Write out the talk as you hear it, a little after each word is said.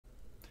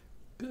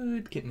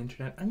Good getting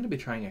internet. I'm going to be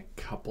trying a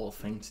couple of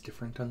things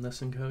different on this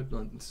encode.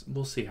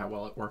 We'll see how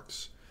well it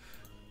works.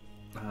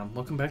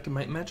 Welcome back to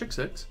Might and Magic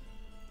 6.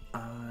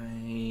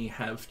 I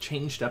have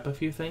changed up a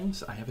few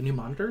things. I have a new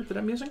monitor that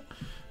I'm using,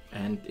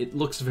 and it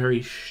looks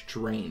very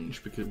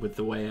strange because with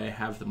the way I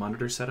have the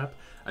monitor set up.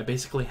 I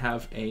basically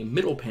have a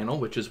middle panel,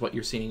 which is what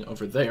you're seeing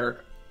over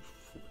there,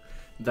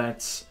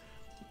 that's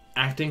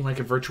acting like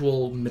a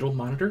virtual middle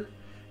monitor,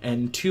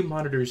 and two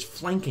monitors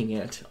flanking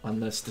it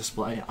on this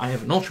display. I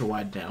have an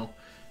ultra-wide now,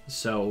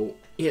 so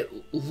it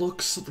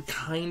looks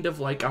kind of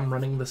like I'm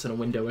running this in a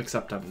window,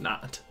 except I'm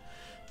not.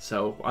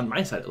 So on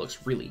my side, it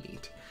looks really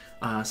neat.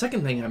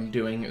 Second thing I'm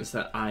doing is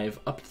that I've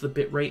upped the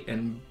bitrate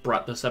and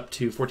brought this up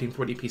to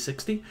 1440p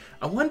 60.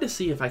 I wanted to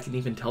see if I can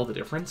even tell the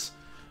difference.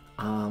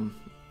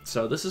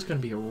 So this is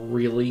going to be a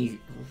really,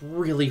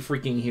 really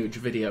freaking huge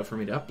video for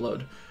me to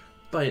upload.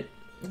 But,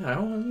 you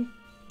know,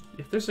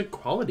 if there's a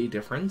quality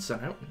difference,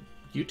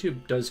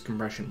 YouTube does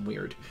compression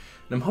weird.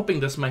 And I'm hoping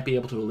this might be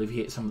able to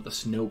alleviate some of the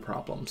snow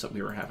problems that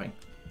we were having.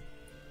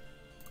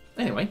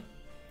 Anyway,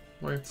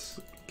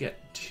 let's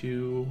get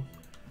to...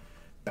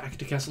 back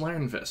to Castle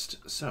Ironfist.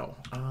 So,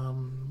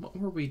 what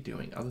were we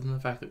doing other than the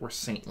fact that we're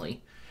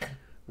saintly?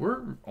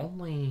 We're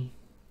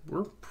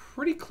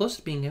pretty close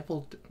to being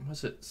able to,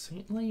 was it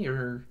saintly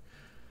or,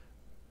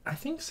 I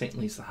think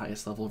saintly's the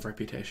highest level of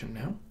reputation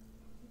now.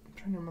 I'm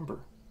trying to remember.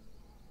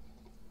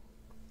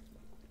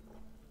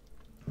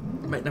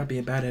 It might not be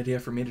a bad idea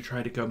for me to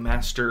try to go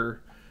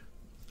master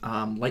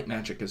light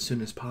magic as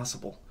soon as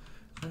possible.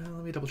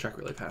 Let me double check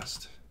really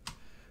fast.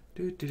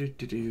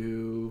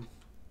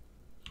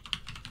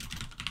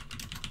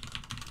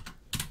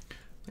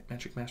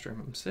 Magic Master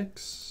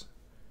MM6.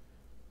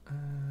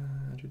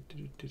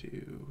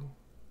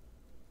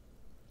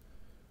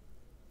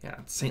 Yeah,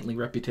 Saintly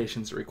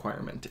Reputation's a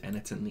requirement, and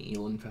it's in the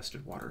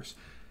eel-infested waters.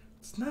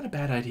 It's not a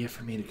bad idea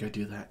for me to go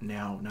do that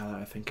now that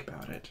I think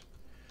about it.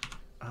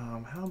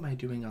 How am I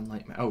doing on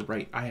light magic? Oh,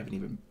 right, I haven't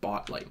even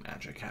bought light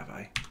magic, have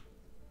I?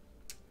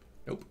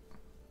 Nope.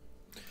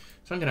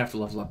 So I'm gonna have to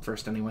level up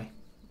first anyway.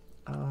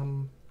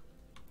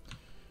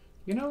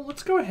 You know,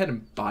 let's go ahead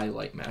and buy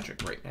light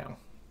magic right now.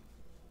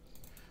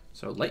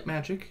 So light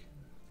magic,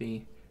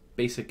 the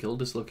basic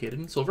guild is located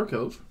in Silver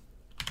Cove.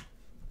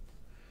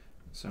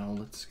 So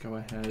let's go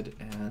ahead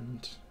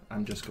and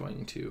I'm just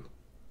going to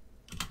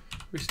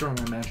restore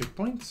my magic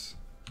points.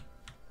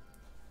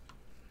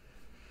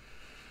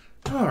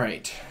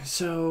 Alright,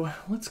 so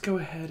let's go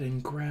ahead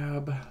and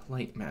grab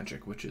light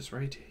magic, which is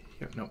right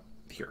here. No,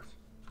 here.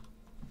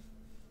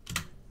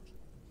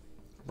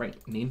 Right,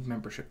 need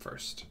membership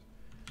first.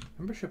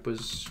 Membership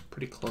was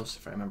pretty close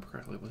if I remember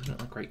correctly. Wasn't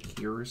it like right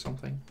here or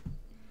something?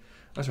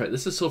 That's right,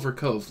 this is Silver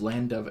Cove,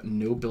 land of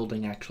no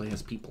building actually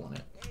has people in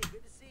it. Hey,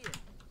 good to see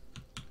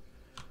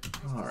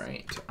you.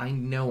 Alright, I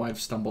know I've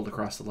stumbled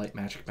across the Light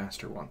Magic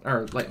Master one,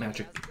 or Light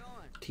Magic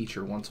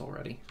Teacher once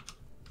already.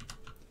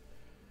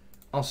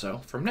 Also,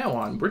 from now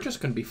on, we're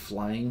just going to be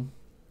flying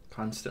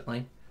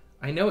constantly.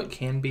 I know it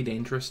can be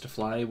dangerous to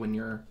fly when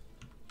you're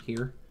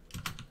here.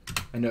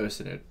 I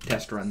noticed in a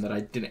test run that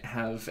I didn't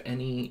have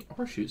any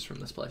horseshoes from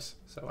this place,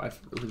 so I've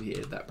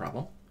alleviated that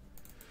problem.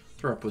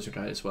 Throw up Wizard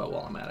Eye as well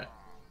while I'm at it.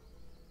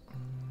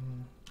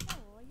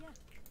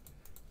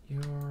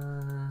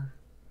 Your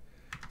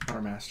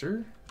Water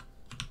Master.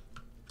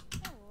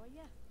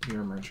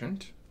 Your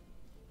Merchant.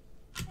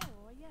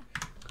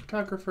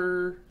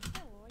 Cartographer.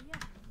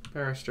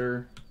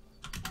 Barrister.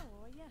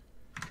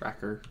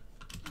 Tracker.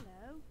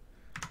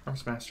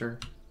 Arms Master.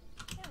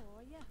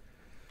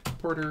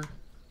 Porter.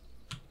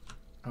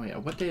 Oh yeah,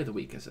 what day of the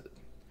week is it?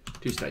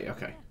 Tuesday,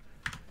 okay.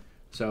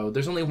 So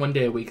there's only one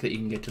day a week that you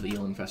can get to the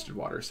eel-infested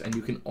waters, and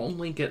you can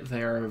only get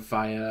there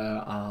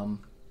via,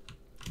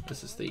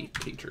 this is the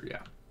teacher,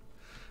 yeah.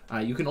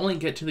 You can only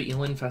get to the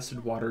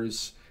eel-infested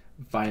waters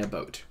via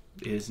boat.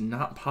 It is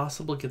not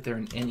possible to get there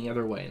in any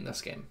other way in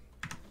this game.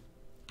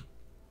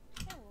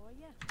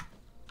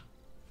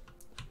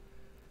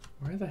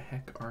 Where the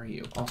heck are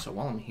you? Also,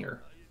 while I'm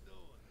here,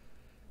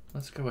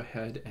 let's go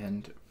ahead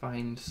and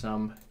find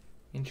some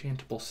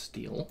enchantable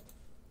steel.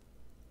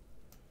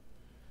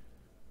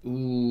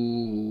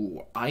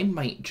 Ooh, I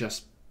might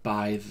just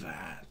buy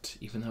that,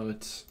 even though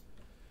it's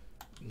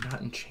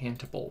not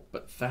enchantable,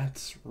 but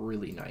that's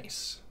really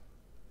nice.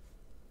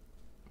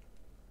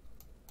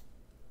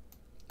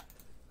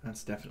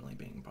 That's definitely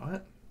being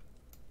bought.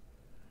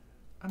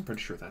 I'm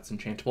pretty sure that's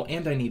enchantable,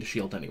 and I need a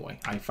shield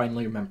anyway. I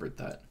finally remembered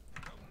that.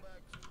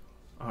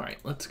 Alright,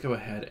 let's go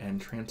ahead and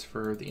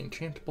transfer the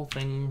enchantable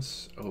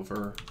things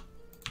over.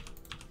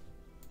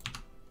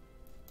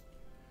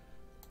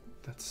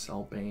 That's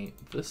Selbane.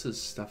 This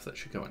is stuff that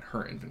should go in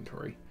her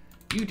inventory.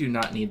 You do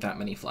not need that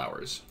many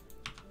flowers.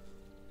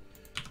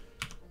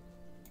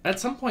 At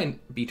some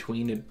point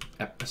between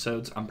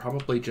episodes, I'm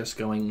probably just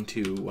going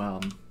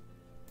to,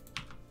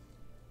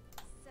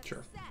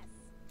 sure.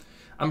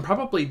 I'm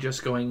probably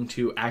just going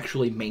to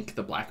actually make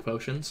the black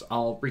potions.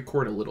 I'll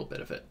record a little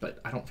bit of it, but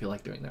I don't feel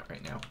like doing that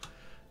right now.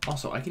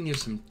 Also, I can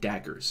use some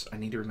daggers. I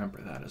need to remember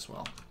that as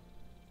well.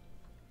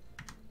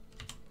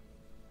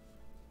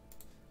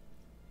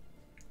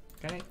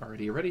 Okay,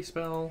 already a ready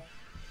spell.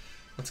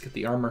 Let's get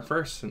the armor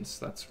first, since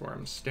that's where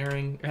I'm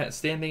standing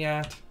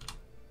at.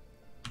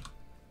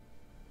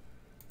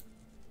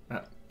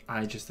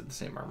 I just did the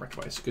same armor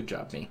twice. Good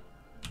job, me.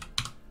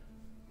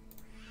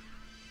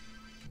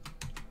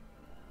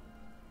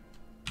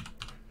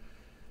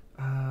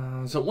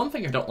 So one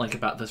thing I don't like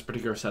about this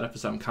particular setup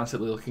is I'm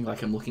constantly looking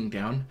like I'm looking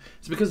down.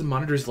 It's because the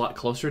monitor is a lot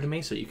closer to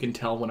me, so you can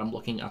tell when I'm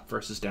looking up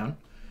versus down.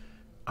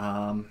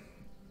 Oh,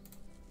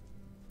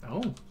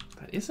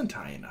 that isn't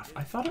high enough.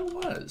 I thought it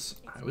was.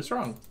 I was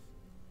wrong.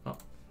 Oh,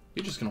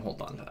 you're just going to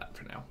hold on to that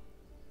for now.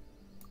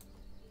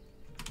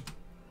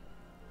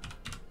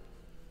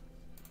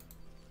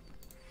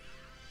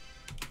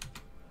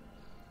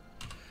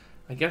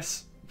 I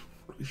guess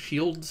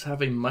shields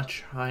have a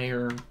much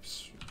higher...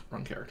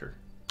 Wrong character.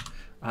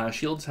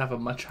 Shields have a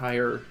much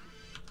higher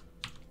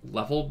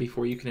level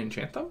before you can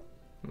enchant them.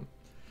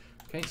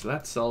 Okay, so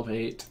that's cell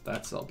bait.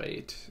 That's cell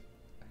bait.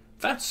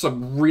 That's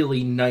some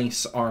really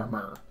nice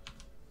armor.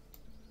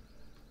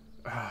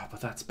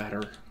 But that's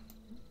better.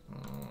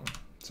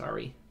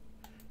 Sorry.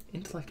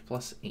 Intellect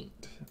 +8.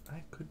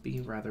 That could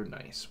be rather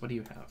nice. What do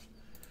you have?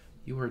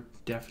 You are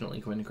definitely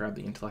going to grab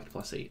the intellect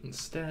 +8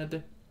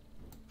 instead.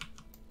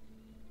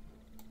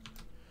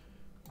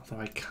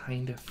 Although I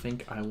kind of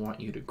think I want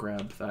you to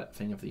grab that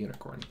thing of the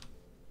unicorn.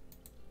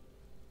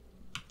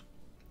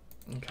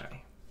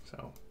 Okay,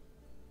 so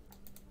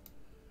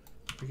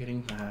we're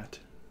getting that.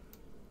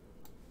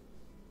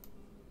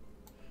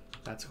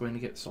 That's going to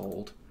get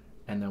sold.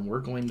 And then we're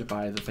going to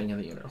buy the thing of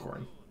the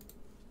unicorn.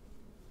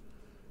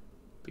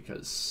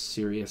 Because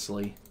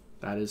seriously,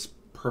 that is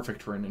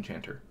perfect for an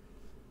enchanter.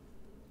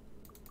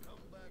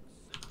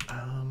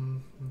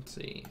 Let's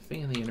see.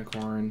 Thing of the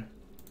unicorn.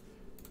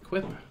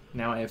 Equip.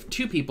 Now I have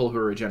 2 people who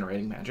are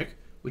regenerating magic,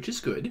 which is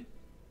good.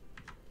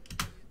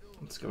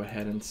 Let's go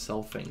ahead and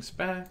sell things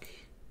back.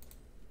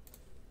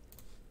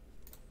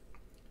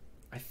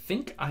 I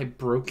think I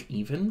broke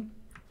even.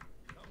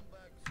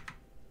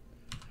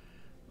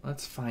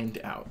 Let's find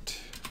out.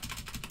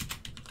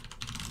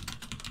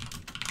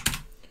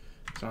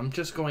 So I'm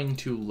just going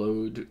to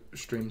load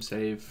stream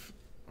save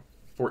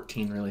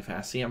 14 really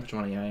fast. See how much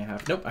money I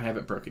have. Nope, I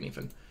haven't broken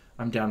even.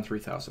 I'm down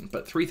 3,000.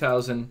 But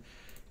 3,000,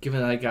 given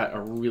that I got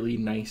a really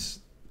nice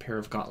pair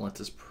of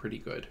gauntlets, is pretty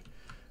good.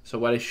 So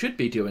what I should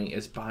be doing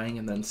is buying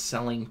and then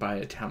selling by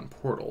a town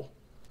portal.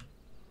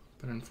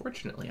 But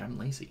unfortunately, I'm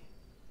lazy.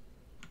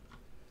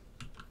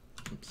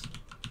 Oops.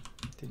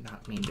 Did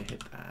not mean to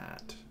hit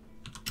that.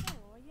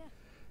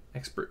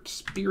 Expert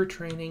spear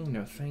training,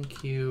 no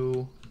thank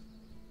you.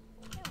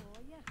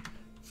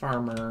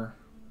 Farmer.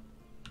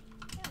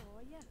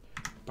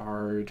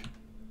 Bard.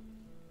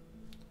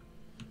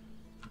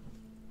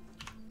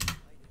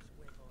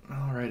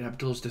 Alright,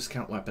 Abdul's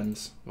discount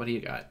weapons. What do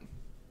you got?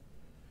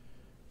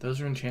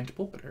 Those are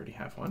enchantable, but I already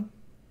have one.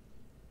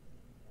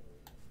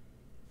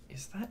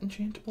 Is that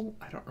enchantable?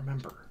 I don't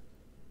remember.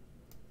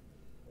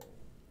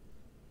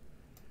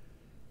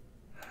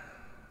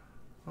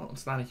 Well,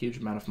 it's not a huge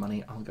amount of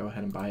money. I'll go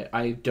ahead and buy it.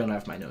 I don't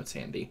have my notes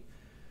handy,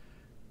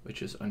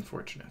 which is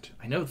unfortunate.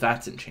 I know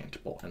that's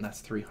enchantable, and that's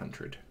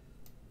 300.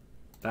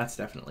 That's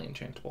definitely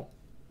enchantable.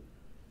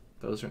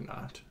 Those are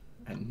not.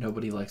 And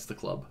nobody likes the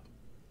club.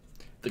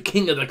 The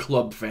king of the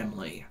club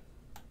family.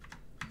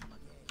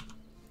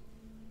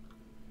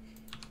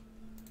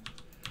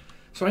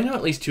 So I know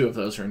at least 2 of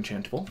those are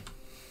enchantable.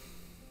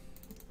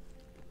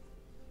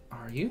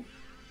 Are you?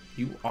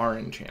 You are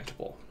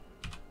enchantable.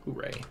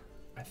 Hooray.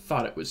 I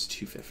thought it was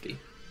 250.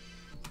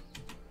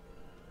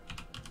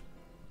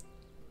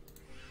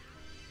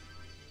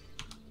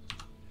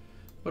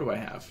 What do I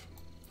have?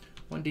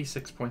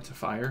 1d6 points of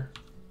fire.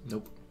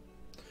 Nope.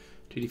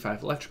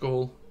 2d5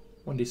 electrical.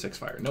 1d6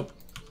 fire. Nope.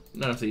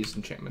 None of these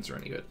enchantments are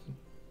any good.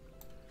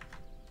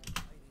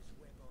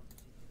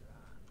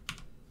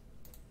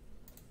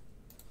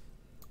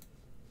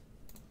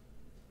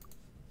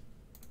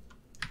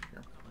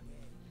 Here.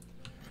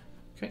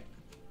 Okay.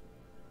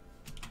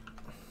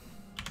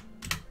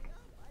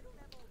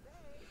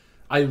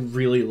 I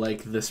really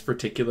like this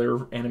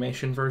particular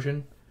animation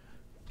version,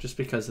 just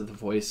because of the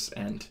voice,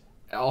 and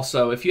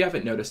also, if you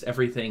haven't noticed,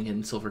 everything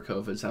in Silver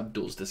Cove is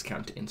Abdul's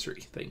discount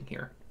insert thing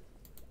here.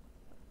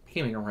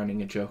 Becoming a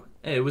running joke.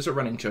 It was a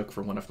running joke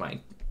for one of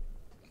my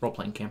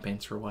role-playing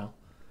campaigns for a while.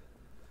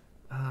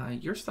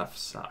 Your stuff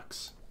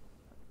sucks.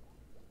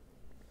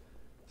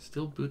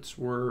 Steel boots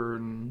were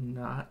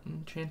not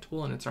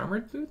enchantable, and it's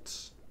armored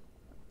boots?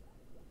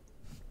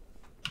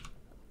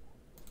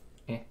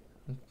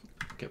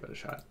 Give it a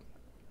shot.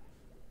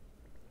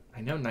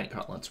 I know night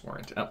gauntlets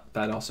weren't. Oh,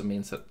 that also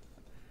means that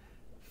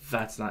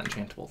that's not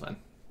enchantable then.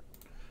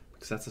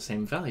 Because that's the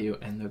same value,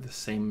 and they're the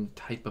same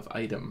type of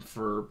item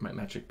for my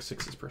Magic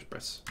 6's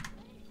purpose.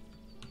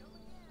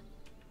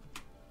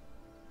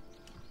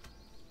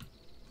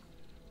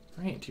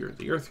 Right, you're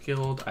the Earth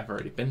Guild. I've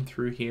already been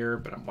through here,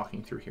 but I'm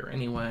walking through here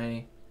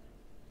anyway.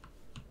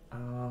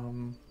 Are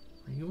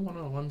you one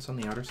of the ones on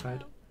the outer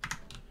side?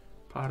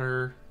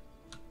 Potter.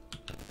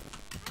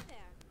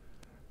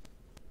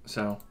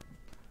 So,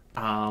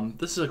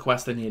 This is a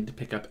quest I needed to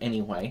pick up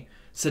anyway.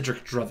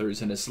 Cedric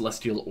Druthers and his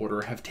Celestial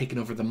Order have taken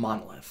over the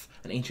Monolith,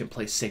 an ancient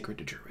place sacred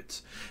to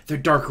Druids. Their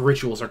dark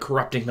rituals are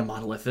corrupting the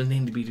Monolith and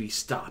need to be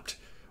stopped.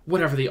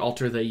 Whatever the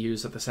altar they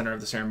use at the center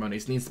of the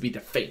ceremonies needs to be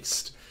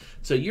defaced.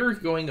 So you're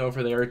going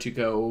over there to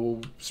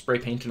go spray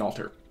paint an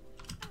altar.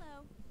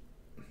 Hello.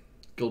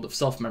 Guild of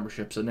Self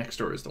membership, so next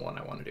door is the one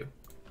I want to do.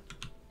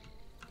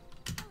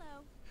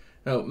 Hello.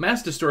 Oh,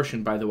 Mass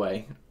Distortion, by the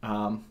way.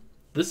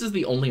 This is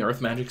the only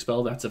Earth Magic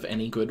spell that's of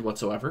any good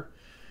whatsoever.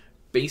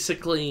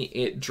 Basically,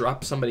 it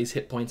drops somebody's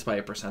hit points by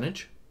a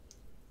percentage,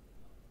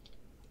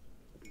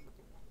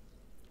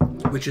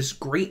 which is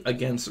great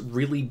against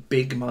really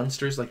big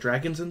monsters like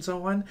dragons and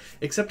so on,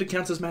 except it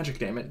counts as magic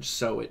damage,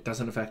 so it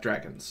doesn't affect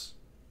dragons.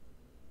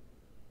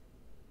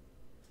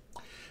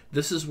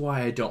 This is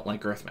why I don't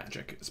like Earth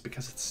Magic. It's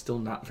because it's still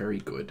not very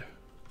good.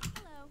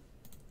 Hello.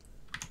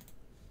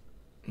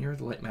 You're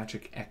the light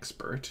magic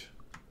expert.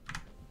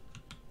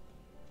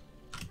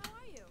 How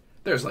are you?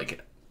 There's like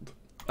it.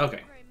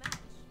 Okay. Very much.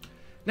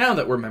 Now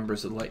that we're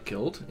members of the Light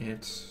Guild,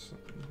 it's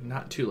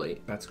not too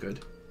late. That's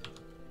good.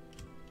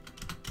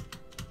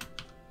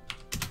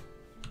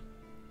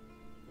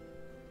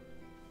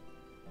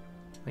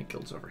 Light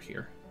Guild's over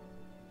here.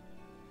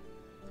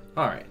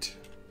 Alright.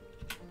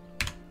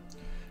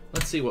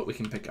 Let's see what we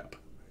can pick up.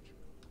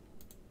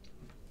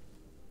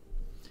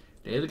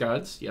 Day of the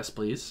Gods. Yes,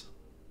 please.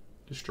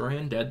 Destroy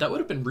Undead. That would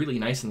have been really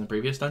nice in the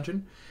previous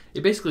dungeon.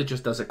 It basically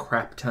just does a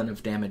crap ton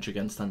of damage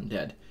against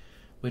Undead.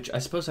 Which, I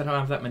suppose I don't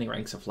have that many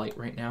ranks of light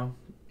right now.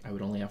 I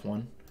would only have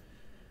one.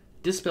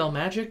 Dispel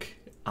Magic.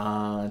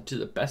 To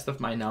the best of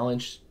my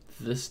knowledge,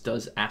 this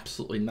does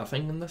absolutely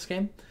nothing in this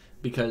game.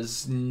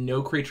 Because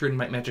no creature in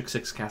Might Magic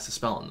 6 casts a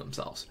spell on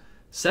themselves.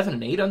 7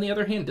 and 8, on the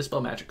other hand,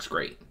 Dispel Magic's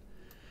great.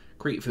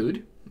 Create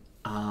food.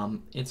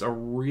 It's a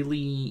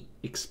really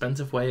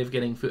expensive way of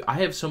getting food. I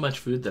have so much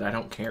food that I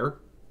don't care.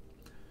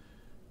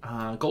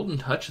 Golden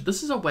Touch.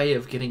 This is a way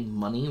of getting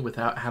money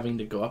without having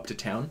to go up to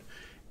town.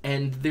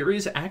 And there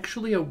is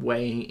actually a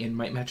way in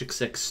Might Magic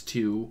 6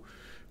 to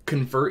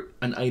convert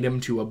an item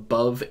to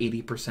above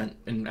 80%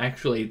 and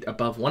actually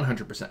above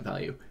 100%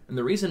 value. And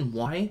the reason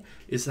why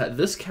is that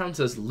this counts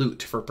as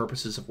loot for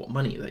purposes of what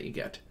money that you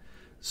get.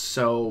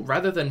 So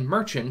rather than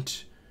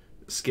merchant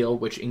skill,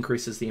 which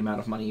increases the amount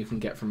of money you can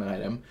get from an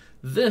item,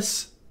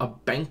 this, a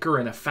banker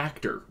and a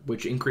factor,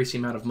 which increase the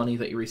amount of money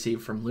that you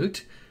receive from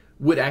loot,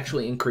 would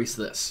actually increase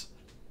this.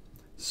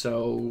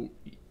 So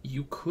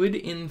you could,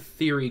 in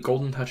theory,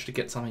 Golden Touch to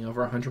get something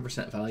over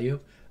 100% value.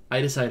 I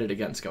decided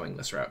against going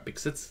this route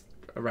because it's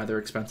a rather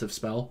expensive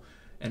spell,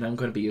 and I'm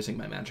going to be using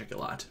my magic a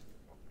lot.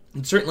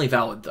 It's certainly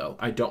valid, though.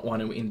 I don't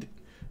want to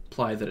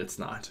imply that it's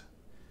not.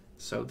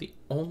 So the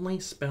only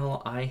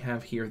spell I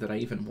have here that I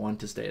even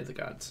want is Day of the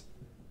Gods.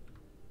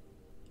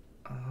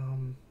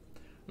 I'm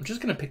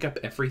just going to pick up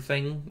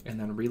everything and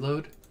then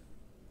reload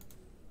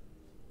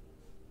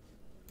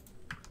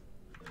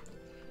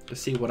to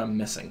see what I'm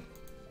missing.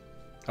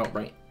 Oh,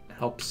 right.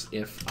 Helps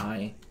if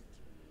I...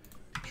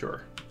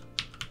 Sure.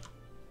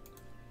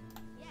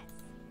 Yes.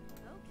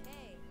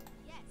 Okay.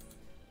 Yes.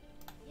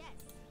 Yes.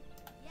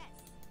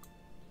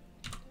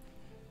 Yes.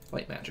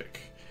 Light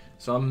magic.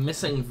 So I'm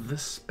missing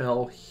this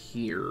spell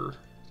here.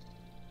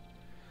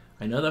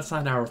 I know that's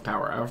not Hour of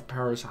Power. Hour of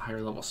Power is a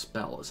higher level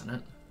spell, isn't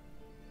it?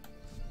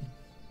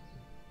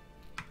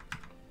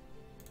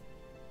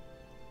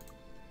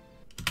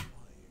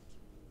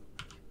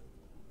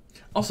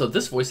 Also,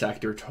 this voice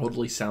actor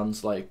totally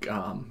sounds like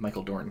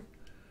Michael Dorn.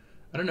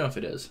 I don't know if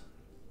it is.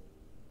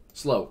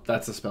 Slow.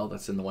 That's the spell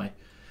that's in the way.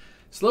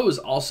 Slow is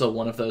also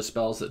one of those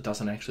spells that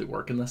doesn't actually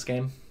work in this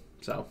game.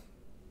 So,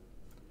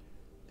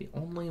 the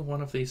only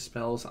one of these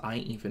spells I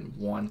even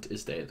want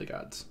is Day of the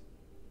Gods.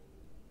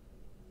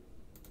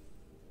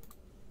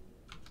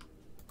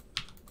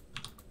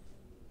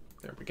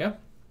 There we go.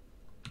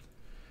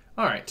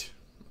 Alright.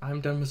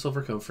 I'm done with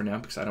Silver Cove for now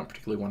because I don't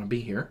particularly want to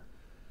be here.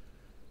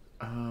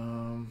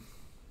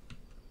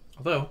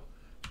 Although,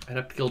 I'd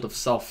up to Guild of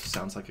Self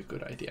sounds like a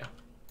good idea.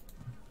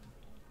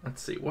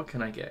 Let's see, what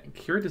can I get?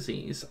 Cure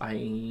Disease,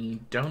 I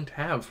don't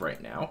have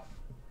right now.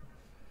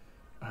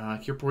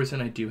 Cure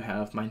Poison I do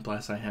have. Mind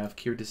Blast I have.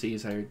 Cure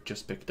Disease I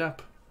just picked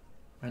up.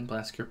 Mind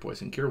Blast, Cure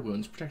Poison, Cure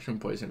Wounds, Protection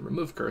Poison,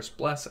 Remove Curse,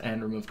 Bless,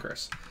 and Remove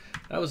Curse.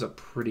 That was a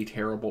pretty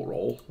terrible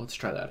roll. Let's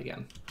try that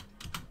again.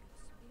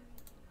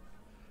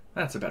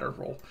 That's a better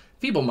roll.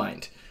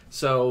 Feeblemind.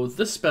 So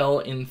this spell,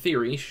 in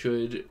theory,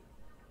 should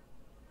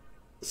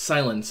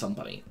silence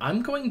somebody.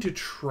 I'm going to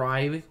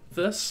try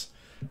this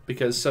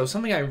because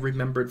something I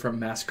remembered from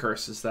Mass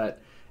Curse is that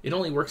it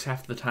only works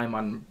half the time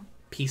on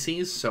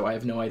PCs, so I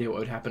have no idea what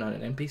would happen on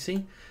an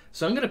NPC.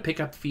 So I'm going to pick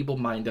up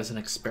Feeblemind as an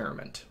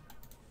experiment.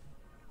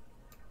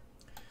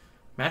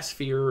 Mass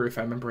Fear, if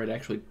I remember, it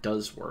actually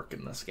does work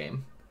in this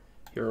game.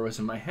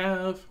 Heroism I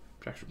have,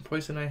 Protection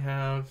Poison I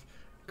have,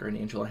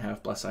 Guardian Angel I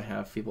have, Bless I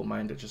have,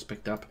 Feeblemind I just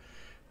picked up.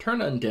 Turn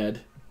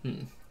Undead.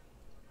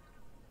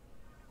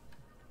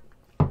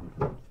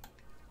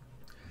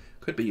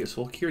 Could be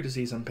useful. Cure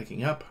Disease I'm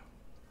picking up.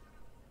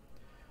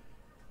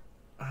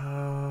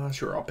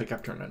 Sure, I'll pick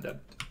up Turn Undead.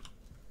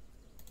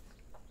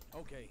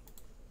 Okay.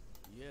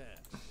 Yes.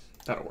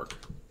 That'll work.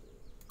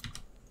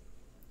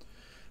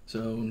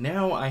 So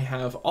now I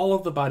have all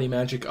of the body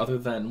magic other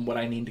than what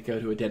I need to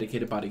go to a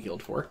dedicated body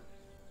guild for.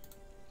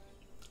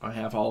 I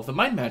have all of the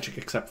mind magic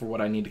except for what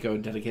I need to go to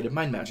a dedicated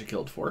mind magic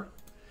guild for.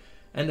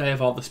 And I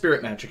have all the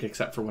spirit magic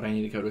except for what I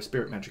need to go to a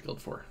spirit magic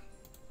guild for.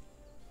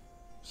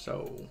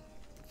 So,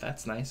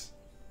 that's nice.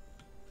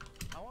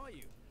 How are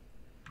you?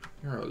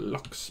 You're a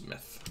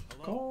locksmith.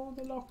 Hello? Call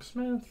the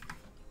locksmith.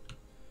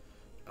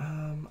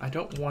 I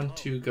don't want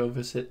to go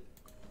visit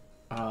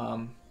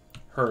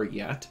her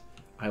yet.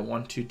 I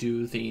want to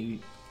do the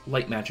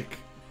light magic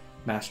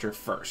master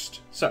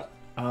first. So,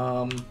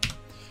 I'm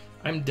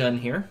done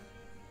here.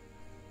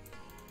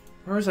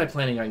 Where was I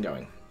planning on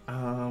going?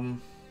 I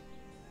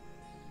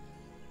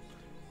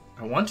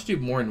want to do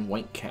more in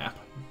Whitecap,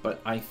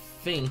 but I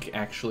think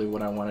actually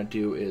what I want to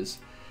do is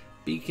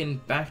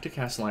beacon back to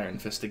Castle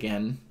Ironfist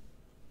again.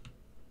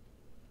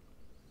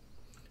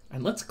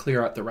 And let's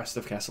clear out the rest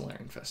of Castle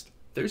Ironfist.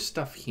 There's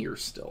stuff here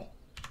still.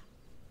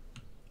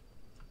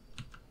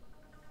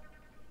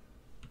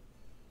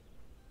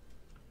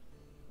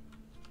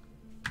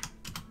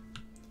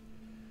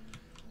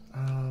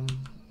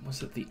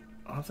 Was it the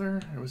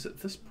other, or was it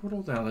this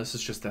portal? No, this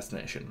is just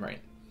destination, right?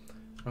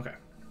 Okay.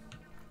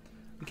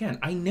 Again,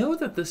 I know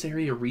that this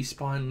area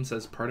respawns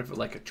as part of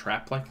like a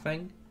trap-like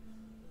thing,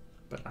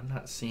 but I'm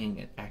not seeing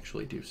it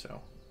actually do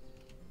so.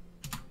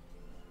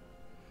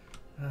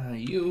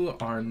 You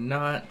are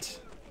not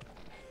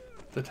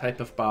the type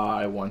of Ba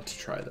I want to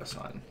try this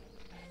on.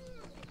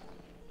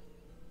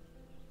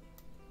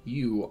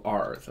 You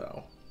are,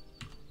 though.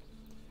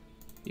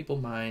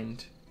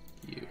 Feeblemind,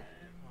 you.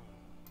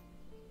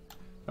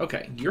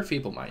 Okay, you're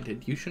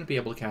feeble-minded. You shouldn't be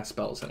able to cast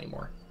spells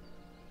anymore.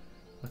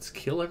 Let's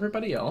kill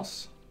everybody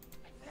else.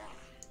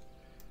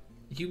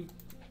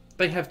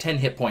 They have 10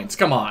 hit points.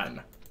 Come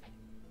on!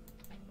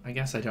 I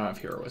guess I don't have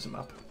heroism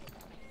up.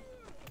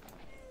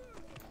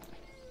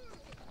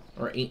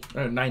 Or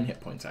 9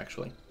 hit points,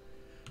 actually.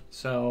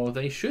 So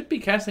they should be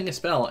casting a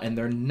spell, and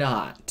they're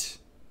not.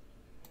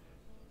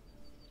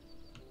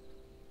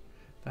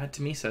 That,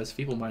 to me, says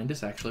Feeblemind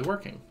is actually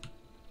working.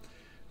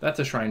 That's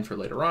a shrine for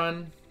later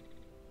on.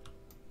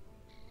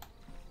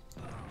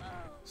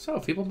 So,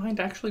 Feeblemind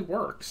actually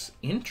works.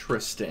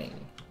 Interesting.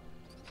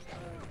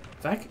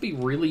 That could be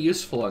really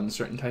useful on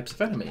certain types of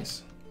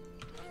enemies.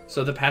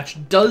 So the patch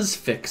does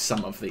fix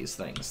some of these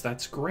things.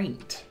 That's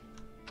great.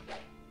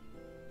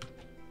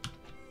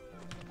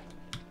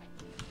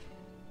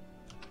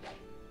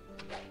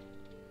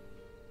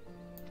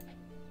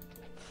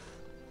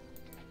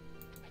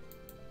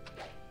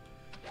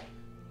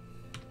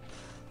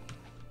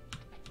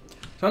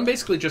 So I'm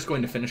basically just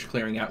going to finish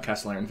clearing out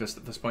Castle Ironfist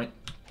at this point.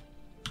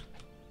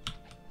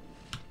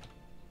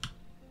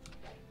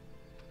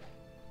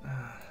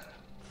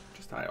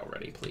 Just die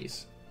already,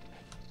 please.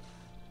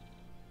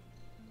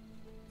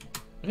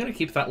 I'm going to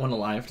keep that one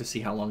alive to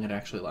see how long it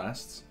actually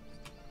lasts.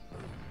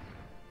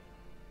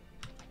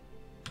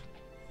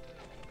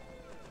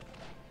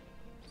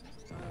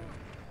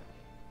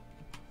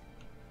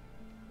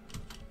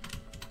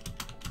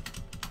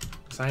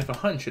 Because I have a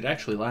hunch it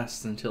actually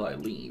lasts until I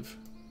leave.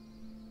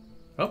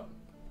 Oh,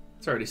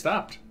 it's already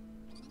stopped.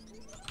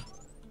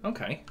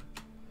 Okay.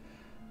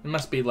 It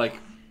must be like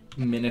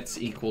minutes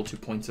equal to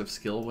points of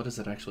skill. What does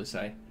it actually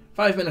say?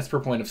 5 minutes per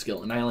point of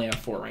skill, and I only have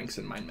 4 ranks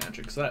in Mind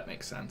Magic, so that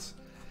makes sense.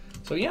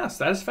 So yeah,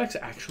 status effects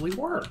actually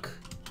work.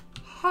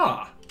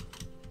 Huh.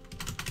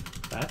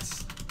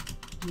 That's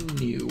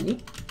new.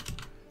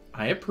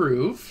 I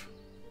approve.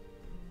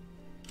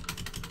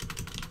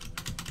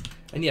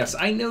 And yes,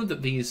 I know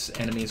that these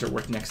enemies are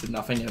worth next to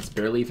nothing, and it's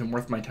barely even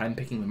worth my time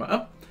picking them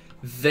up.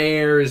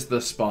 There's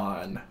the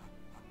spawn.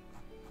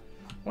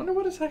 Wonder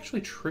what it's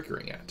actually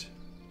triggering it.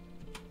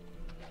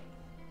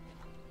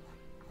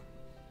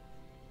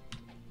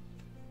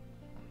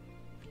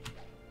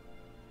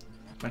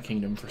 My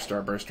kingdom for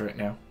Starburst right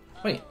now.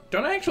 Wait,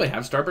 don't I actually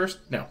have Starburst?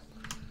 No.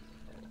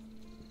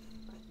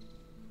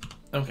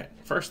 Okay,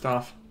 first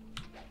off,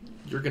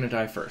 you're gonna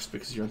die first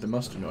because you're the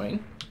most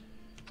annoying.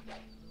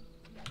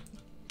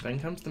 Then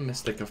comes the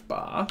Mystic of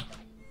Ba.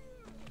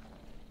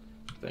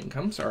 Then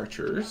comes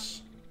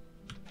Archers.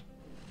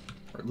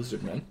 Or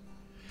Lizardmen.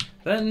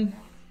 Then...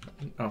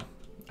 Oh,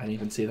 I didn't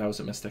even see that was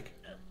a Mystic.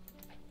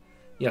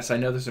 Yes, I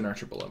know there's an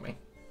Archer below me.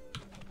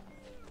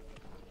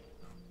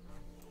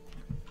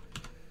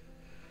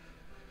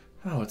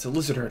 Oh, it's a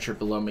Lizard Archer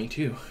below me,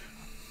 too.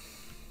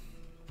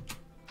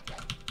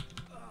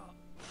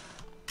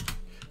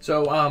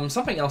 So,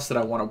 something else that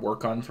I want to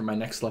work on for my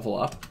next level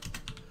up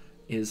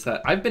is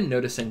that I've been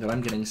noticing that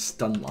I'm getting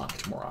stun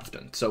locked more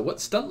often. So what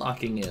stun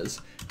locking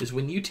is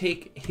when you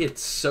take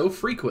hits so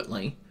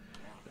frequently,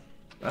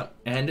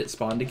 and it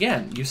spawned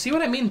again. You see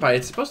what I mean by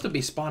it's supposed to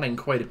be spawning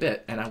quite a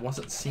bit, and I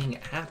wasn't seeing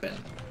it happen.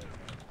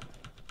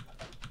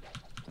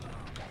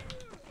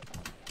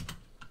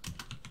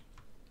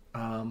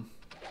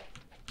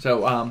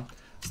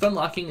 Stun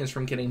locking is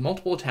from getting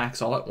multiple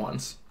attacks all at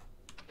once,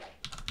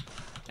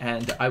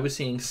 and I was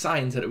seeing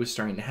signs that it was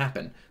starting to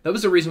happen. That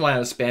was the reason why I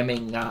was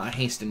spamming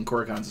haste in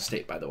Corrigan's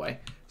estate, by the way.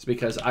 It's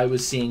because I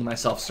was seeing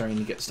myself starting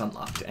to get stun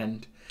locked,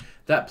 and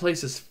that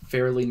place is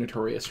fairly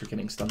notorious for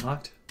getting stun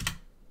locked.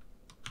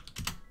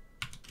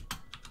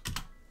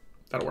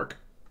 That'll work.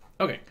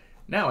 Okay,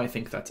 now I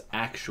think that's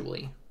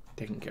actually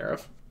taken care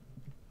of.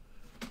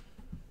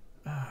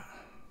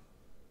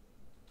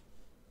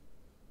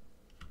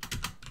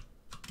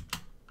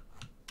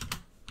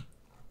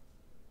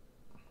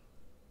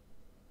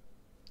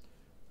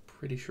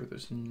 Pretty sure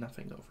there's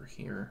nothing over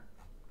here.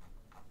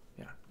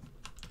 Yeah.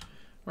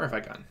 Where have I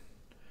gone?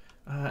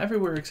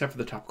 Everywhere except for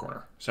the top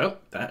corner. So,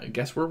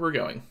 guess where we're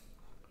going.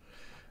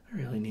 I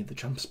really need the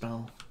jump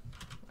spell.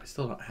 I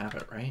still don't have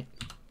it, right?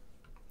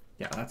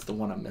 Yeah, that's the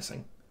one I'm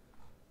missing.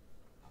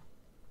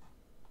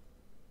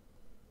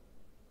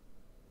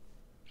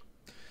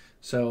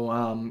 So,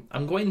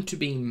 I'm going to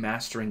be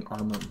mastering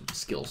armor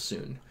skill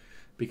soon,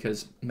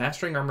 because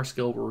mastering armor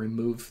skill will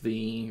remove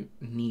the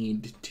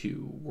need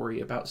to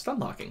worry about stun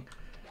locking,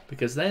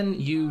 because then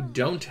you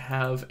don't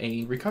have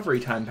a recovery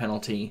time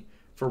penalty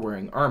for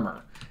wearing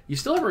armor. You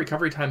still have a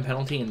recovery time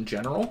penalty in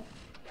general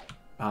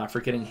for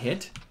getting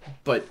hit,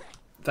 but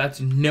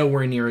that's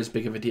nowhere near as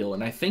big of a deal,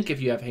 and I think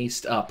if you have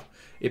haste up,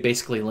 it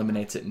basically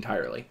eliminates it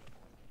entirely.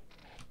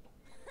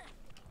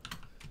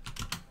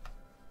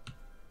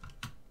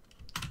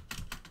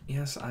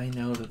 Yes, I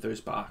know that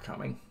there's Ba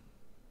coming.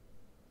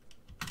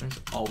 There's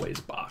always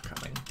Ba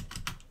coming.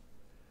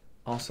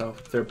 Also,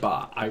 they're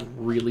Ba. I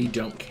really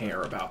don't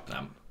care about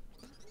them.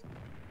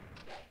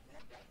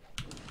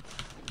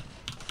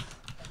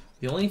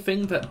 The only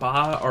thing that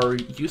Ba are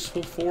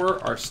useful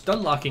for are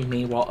stun locking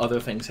me while other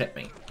things hit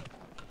me.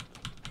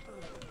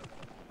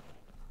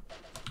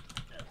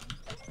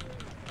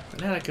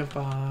 Fanatic of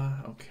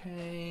Ba,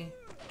 okay.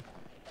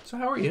 So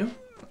how are you?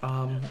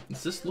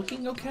 Is this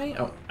looking okay?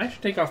 Oh, I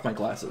should take off my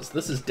glasses.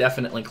 This is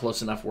definitely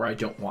close enough where I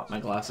don't want my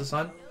glasses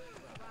on.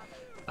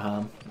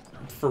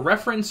 For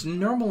reference,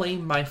 normally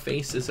my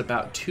face is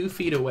about 2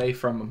 feet away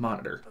from a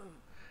monitor.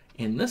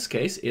 In this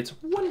case, it's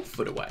 1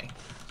 foot away.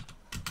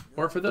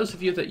 Or for those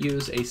of you that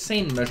use a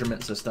sane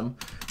measurement system,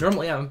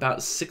 normally I'm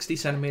about 60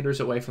 centimeters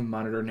away from the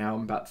monitor, now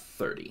I'm about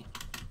 30.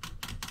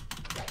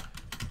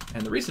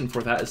 And the reason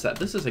for that is that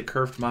this is a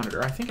curved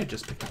monitor. I think I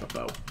just picked up a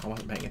bow. I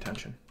wasn't paying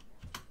attention.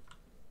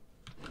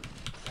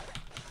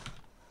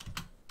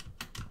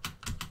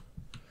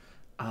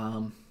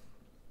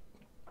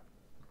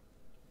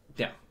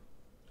 Yeah.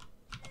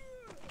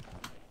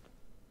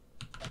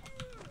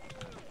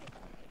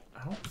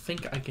 I don't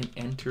think I can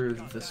enter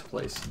this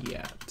place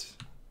yet.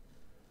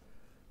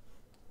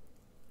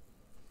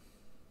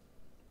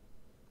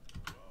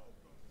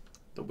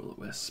 The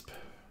Will-O-Wisp.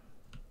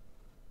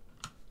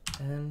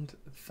 And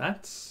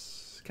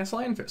that's Castle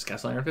Ironfist.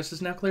 Castle Ironfist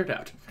is now cleared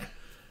out.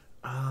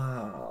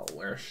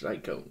 Where should I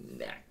go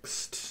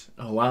next?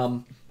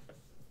 Oh,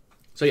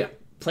 so yeah,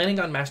 planning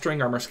on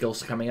mastering armor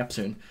skills coming up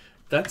soon.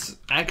 That's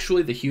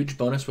actually the huge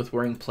bonus with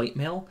wearing plate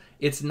mail.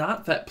 It's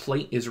not that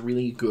plate is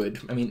really good.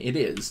 I mean, it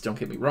is, don't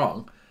get me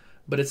wrong.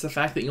 But it's the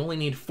fact that you only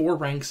need 4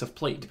 ranks of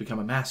plate to become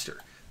a master.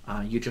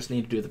 You just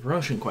need to do the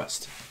promotion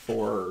quest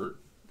for,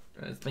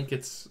 I think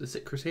is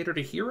it Crusader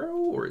to Hero?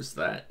 Or is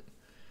that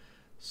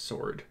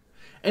Sword?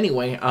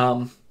 Anyway,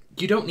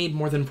 you don't need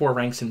more than 4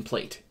 ranks in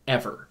plate,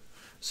 ever.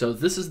 So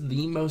this is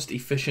the most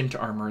efficient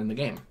armor in the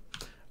game.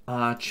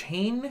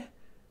 Chain,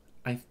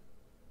 I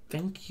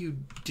think you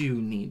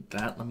do need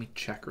that. Let me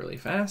check really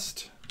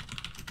fast.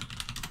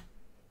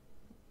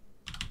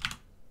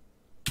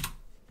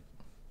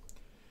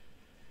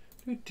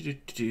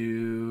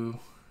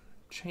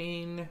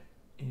 Chain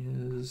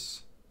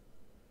is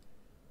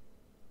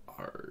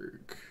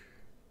ARG.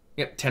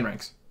 Yep, 10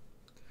 ranks.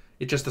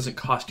 It just doesn't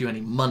cost you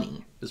any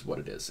money, is what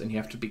it is, and you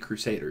have to be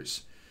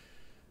Crusaders.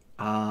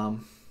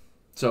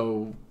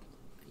 So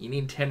you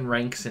need 10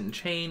 ranks in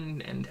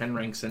chain and 10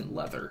 ranks in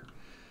leather.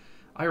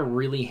 I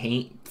really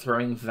hate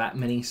throwing that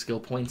many skill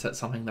points at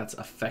something that's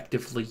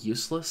effectively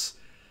useless,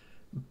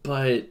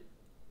 but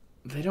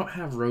they don't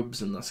have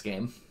robes in this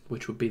game,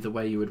 which would be the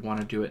way you would want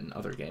to do it in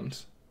other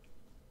games.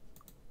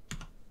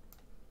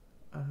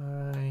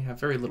 I have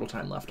very little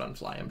time left on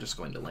fly. I'm just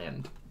going to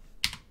land.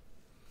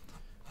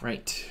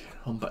 Right.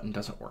 Home button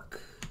doesn't work.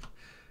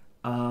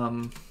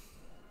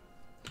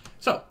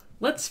 So,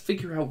 let's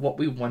figure out what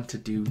we want to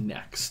do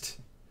next.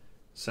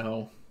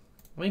 So,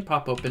 let me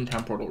pop open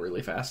Town Portal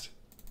really fast.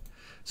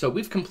 So,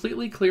 we've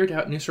completely cleared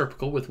out New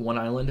Serpical with 1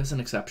 island as an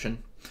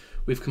exception.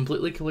 We've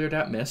completely cleared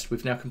out Mist.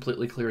 We've now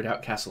completely cleared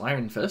out Castle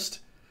Ironfist.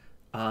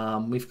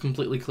 We've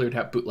completely cleared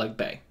out Bootleg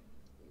Bay.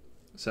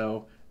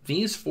 So,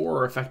 these 4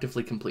 are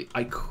effectively complete.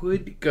 I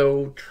could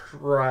go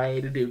try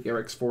to do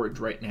Garrick's Forge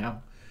right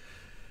now.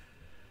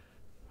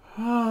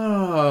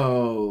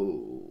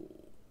 Oh,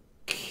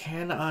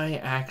 can I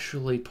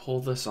actually pull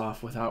this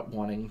off without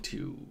wanting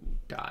to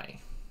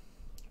die?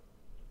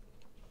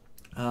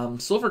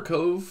 Silver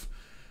Cove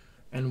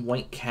and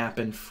Whitecap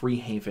and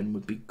Freehaven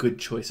would be good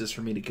choices for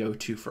me to go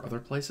to for other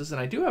places,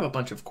 and I do have a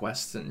bunch of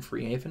quests in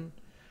Freehaven,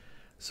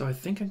 so I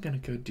think I'm going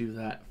to go do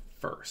that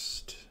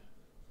first.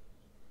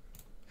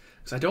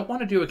 Because I don't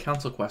want to do a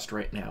council quest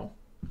right now.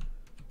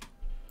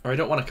 Or I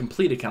don't want to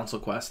complete a council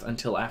quest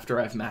until after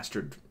I've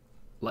mastered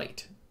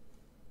light.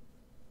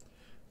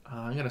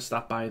 I'm going to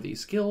stop by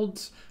these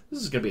guilds.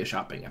 This is going to be a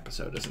shopping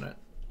episode, isn't it?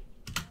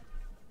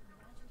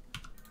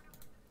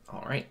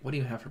 Alright, what do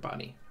you have for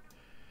body?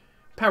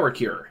 Power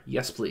Cure.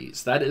 Yes,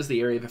 please. That is the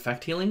area of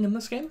effect healing in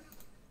this game.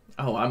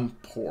 Oh, I'm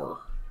poor.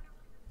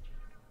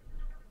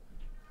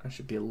 I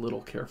should be a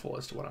little careful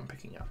as to what I'm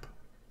picking up.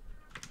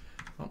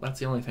 Well, that's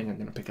the only thing I'm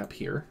going to pick up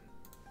here.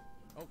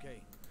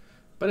 Okay.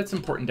 But it's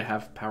important to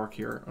have Power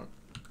Cure.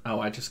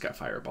 Oh, I just got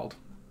fireballed.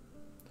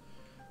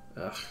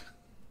 Ugh.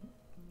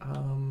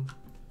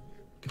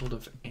 Guild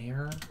of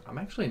Air. I'm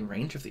actually in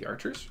range of the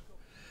archers.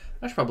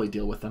 I should probably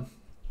deal with them.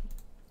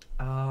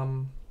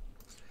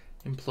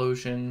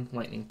 Implosion,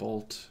 Lightning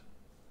Bolt.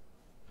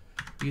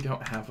 You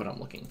don't have what I'm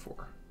looking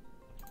for.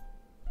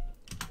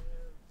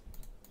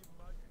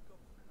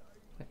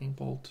 Lightning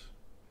Bolt.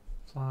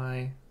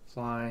 Fly,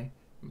 fly,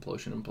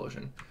 implosion,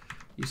 implosion.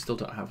 You still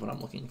don't have what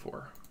I'm looking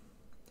for.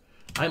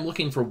 I'm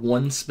looking for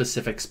one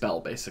specific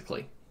spell,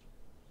 basically.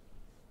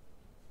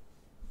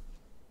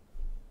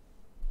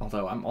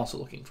 Although I'm also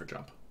looking for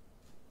jump.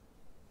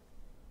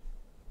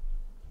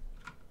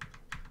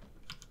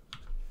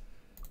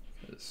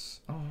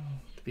 Because, oh,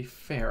 to be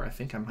fair, I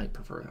think I might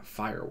prefer a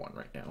fire one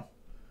right now.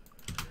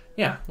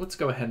 Yeah, let's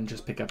go ahead and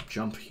just pick up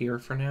jump here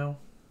for now.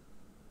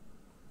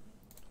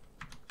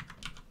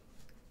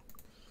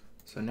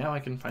 So now I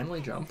can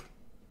finally jump.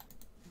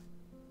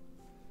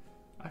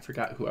 I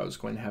forgot who I was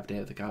going to have Day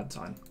of the Gods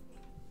on.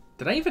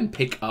 Did I even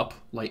pick up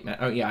light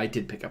magic? Oh yeah, I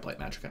did pick up light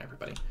magic on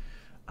everybody.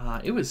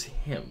 It was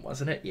him,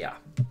 wasn't it? Yeah.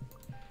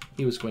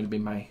 He was going to be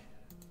my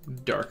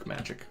dark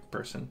magic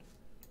person.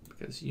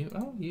 Because you,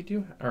 oh, you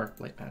do, or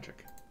light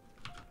magic.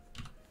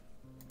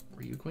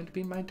 Were you going to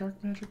be my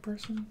dark magic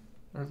person?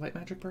 Or light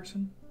magic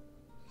person?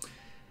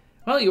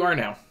 Well, you are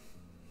now.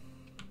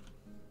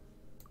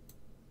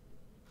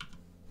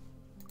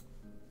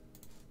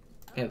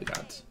 Yeah, the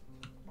gods.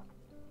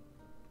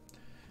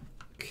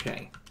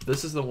 Okay,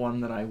 this is the one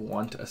that I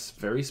want a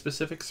very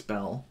specific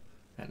spell,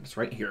 and it's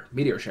right here,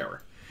 Meteor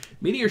Shower.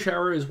 Meteor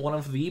Shower is one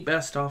of the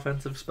best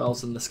offensive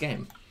spells in this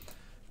game.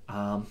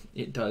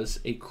 It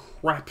does a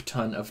crap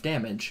ton of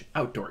damage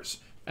outdoors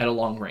at a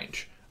long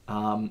range.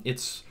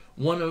 It's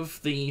one of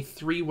the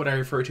 3 what I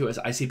refer to as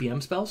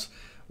ICBM spells,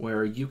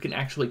 where you can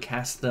actually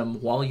cast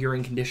them while you're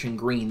in condition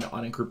green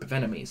on a group of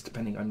enemies,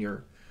 depending on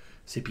your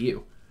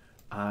CPU.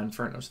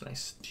 Inferno's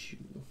nice too.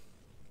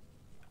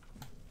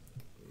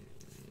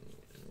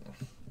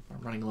 I'm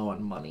running low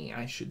on money.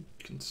 I should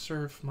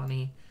conserve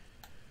money.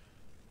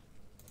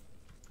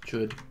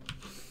 Should.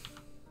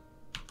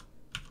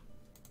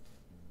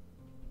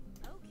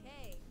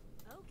 Okay,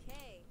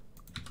 okay.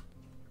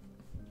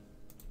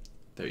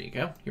 There you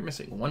go. You're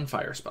missing 1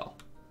 fire spell.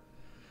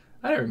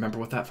 I don't remember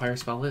what that fire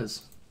spell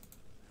is.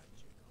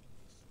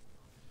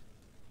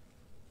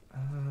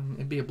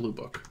 It'd be a blue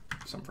book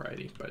of some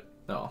variety, but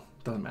no,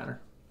 doesn't matter.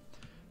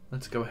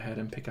 Let's go ahead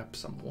and pick up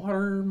some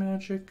water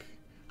magic.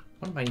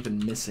 What am I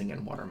even missing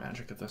in water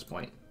magic at this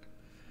point?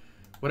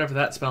 Whatever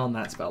that spell and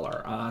that spell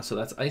are. So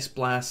that's Ice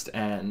Blast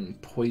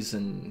and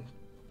Poison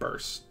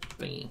Burst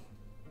thingy.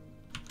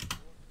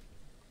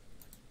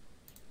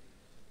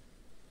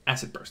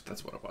 Acid Burst,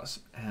 that's what it was.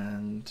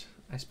 And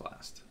Ice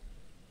Blast.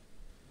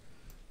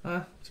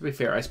 To be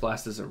fair, Ice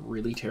Blast is a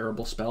really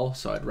terrible spell,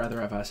 so I'd rather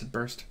have Acid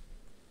Burst.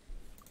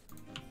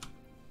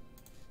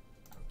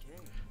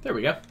 There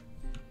we go.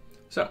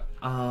 So,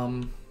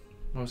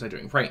 what was I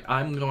doing? Right,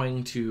 I'm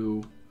going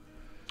to...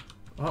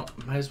 Well,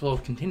 might as well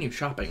continue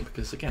shopping,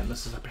 because again,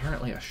 this is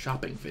apparently a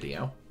shopping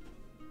video.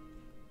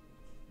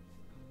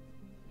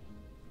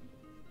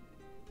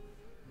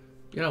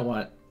 You know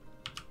what?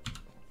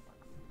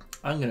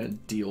 I'm gonna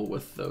deal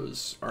with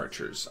those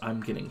archers.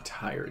 I'm getting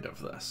tired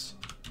of this.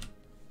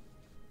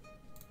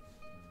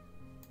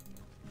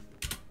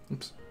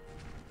 Oops.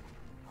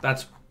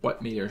 That's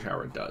what Meteor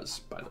Shower does,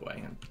 by the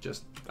way.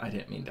 I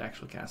didn't mean to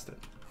actually cast it.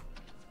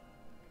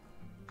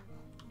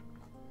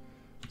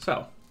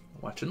 So,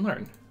 watch and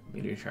learn.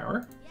 Meteor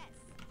Shower. Yes.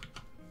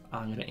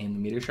 I'm going to aim the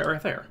Meteor Shower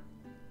there.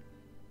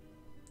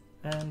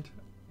 And...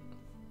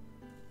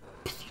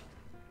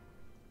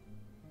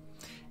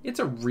 it's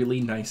a really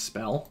nice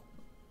spell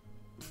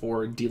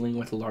for dealing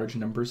with large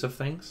numbers of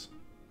things.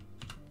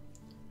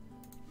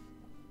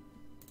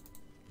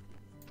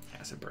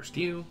 Acid Burst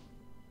you.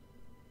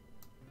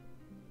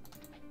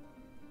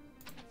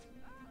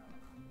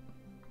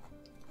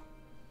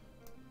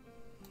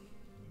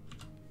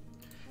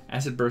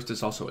 Acid Burst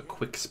is also a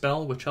quick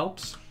spell, which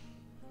helps.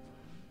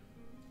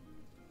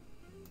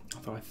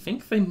 Although I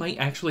think they might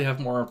actually have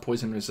more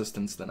poison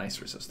resistance than ice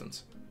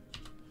resistance.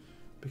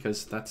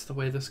 Because that's the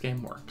way this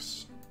game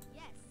works.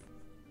 Yes.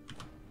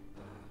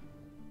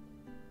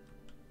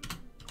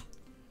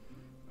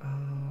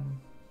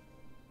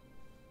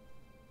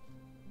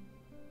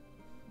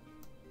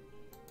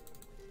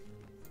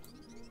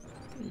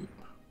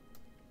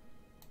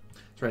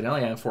 That's right, I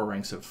only have 4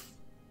 ranks of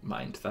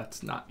mind.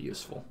 That's not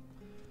useful.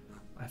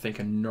 I think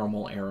a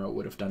normal arrow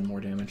would have done more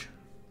damage.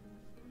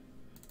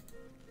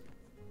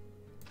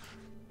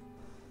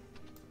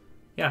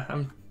 Yeah,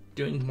 I'm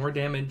doing more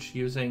damage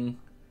using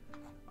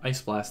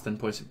Ice Blast than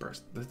Poison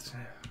Burst. That's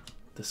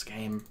this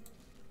game.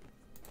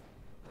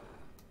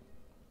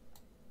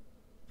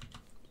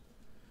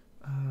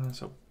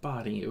 So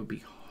body, it would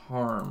be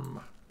harm.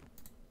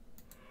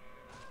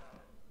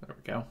 There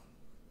we go.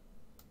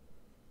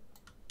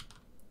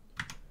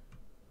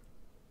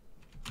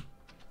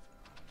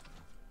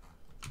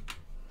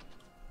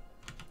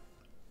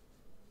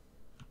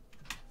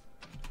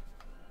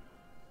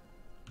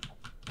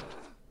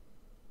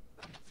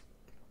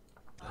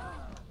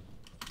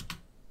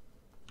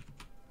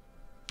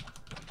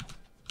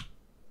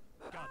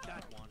 Got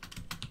that one.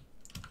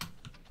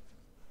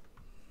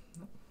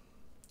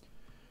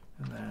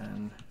 And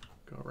then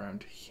go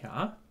around here.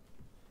 Oh,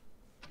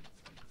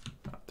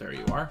 there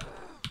you are.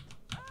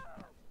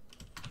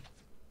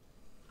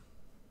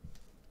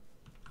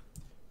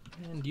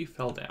 And you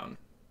fell down.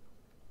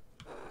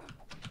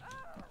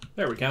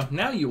 There we go.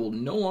 Now you will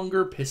no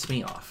longer piss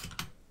me off.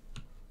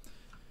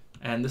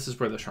 And this is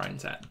where the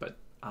shrine's at, but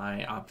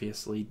I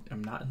obviously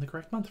am not in the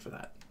correct month for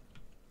that.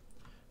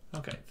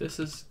 Okay, this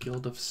is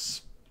Guild of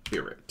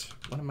Spirit.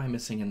 What am I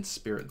missing in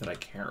Spirit that I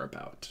care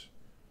about?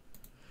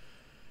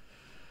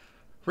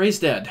 Raise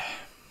Dead.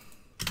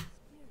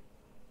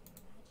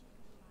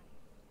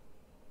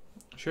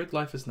 Shared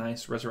Life is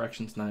nice,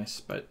 Resurrection's nice,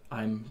 but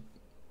I'm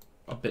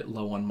a bit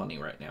low on money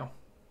right now.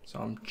 So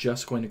I'm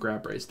just going to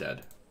grab Raise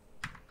Dead.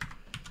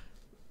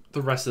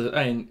 The rest of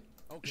the...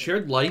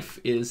 Shared Life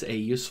is a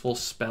useful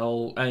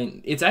spell.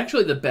 It's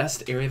actually the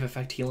best area of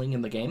effect healing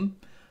in the game,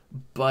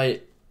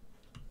 but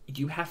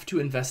you have to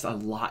invest a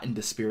lot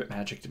into spirit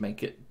magic to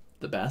make it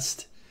the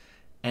best,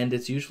 and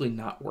it's usually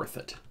not worth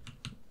it.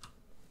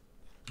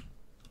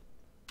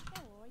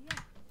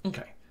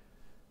 Okay.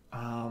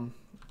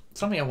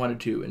 Something I wanted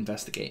to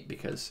investigate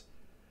because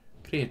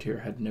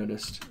Creator had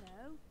noticed.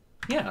 Hello.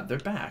 Yeah, they're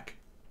back.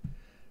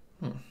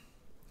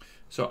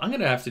 So I'm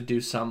gonna have to do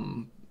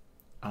some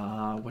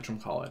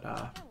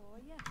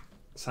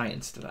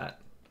science to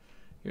that.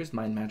 Here's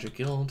Mind Magic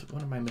Guild.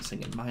 What am I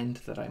missing in Mind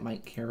that I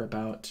might care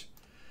about?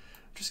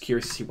 I'm just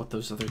curious to see what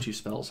those other two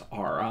spells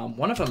are.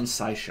 One of them,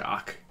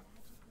 Psyshock.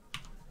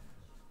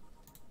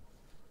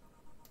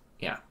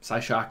 Yeah,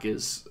 Psyshock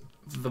is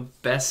the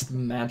best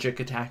magic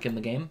attack in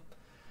the game.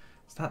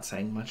 It's not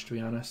saying much, to be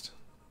honest.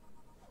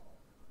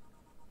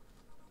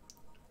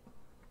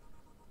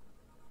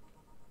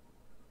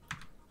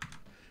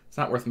 It's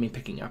not worth me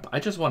picking up. I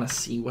just want to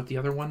see what the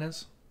other one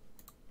is.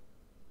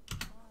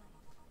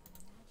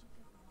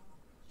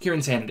 Cure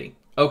Insanity.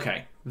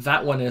 Okay,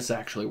 that one is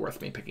actually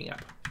worth me picking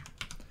up.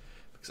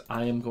 Because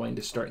I am going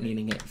to start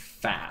needing it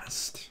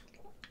fast.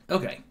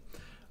 Okay,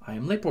 I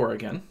am Lepore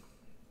again.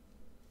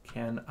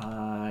 Can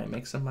I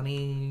make some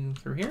money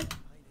through here?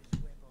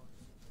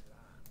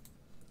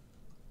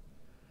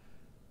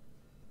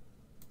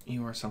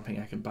 You are something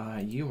I can buy.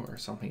 You are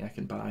something I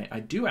can buy.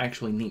 I do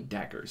actually need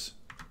daggers.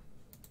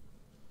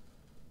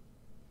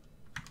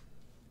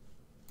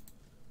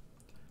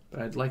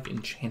 But I'd like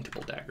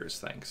enchantable daggers,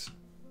 thanks.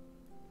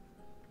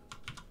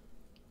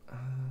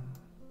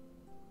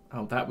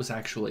 Oh, that was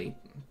actually...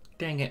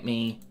 Dang it,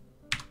 me.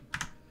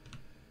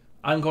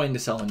 I'm going to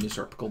sell a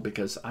usurpical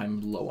because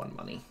I'm low on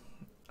money.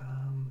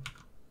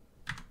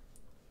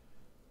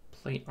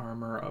 Plate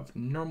armor of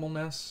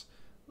normalness.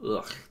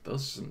 Ugh,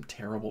 those are some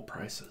terrible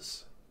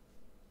prices.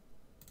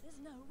 There's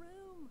no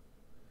room.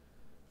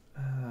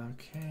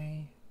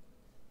 Okay.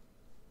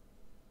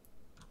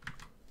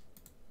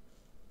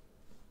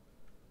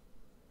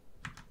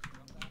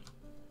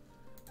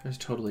 There's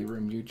totally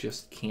room, you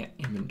just can't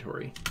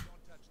inventory.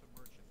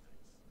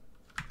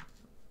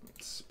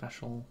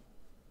 Special.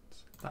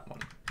 That one.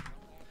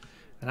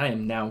 And I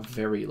am now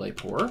very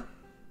Lepore.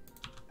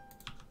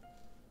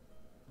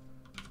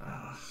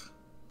 Ugh.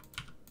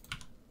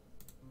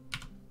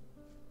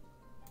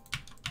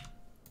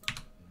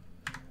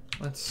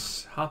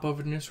 Let's hop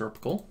over to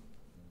Usurpical.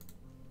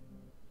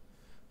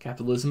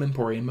 Capitalism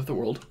Emporium of the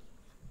world.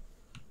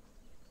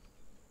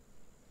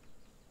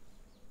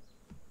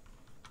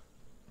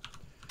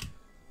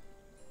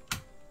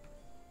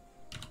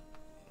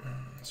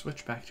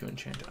 Switch back to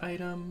enchanted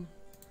item.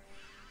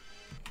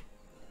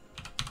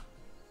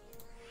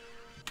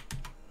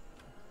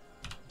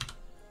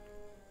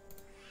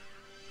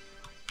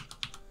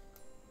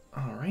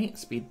 Alright,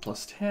 speed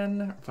plus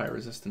 10, fire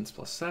resistance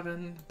plus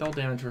 7, double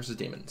damage versus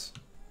demons.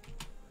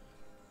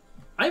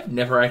 I've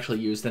never actually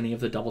used any of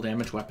the double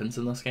damage weapons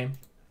in this game.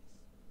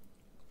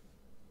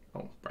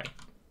 Oh, right.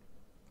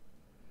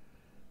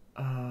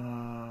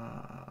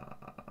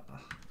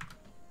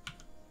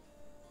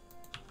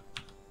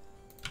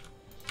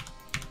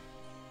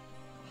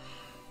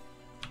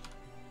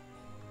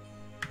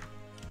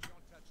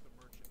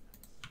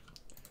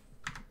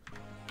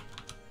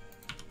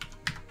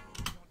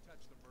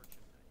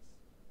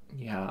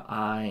 Yeah,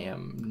 I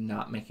am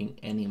not making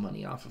any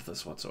money off of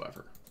this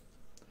whatsoever.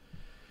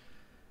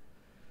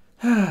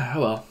 Oh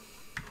well.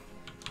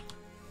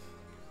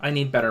 I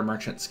need better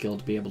merchant skill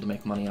to be able to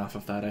make money off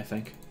of that, I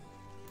think.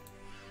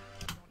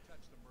 Don't touch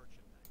the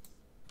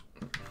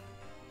merchandise.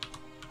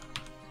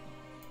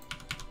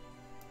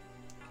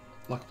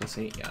 Luck plus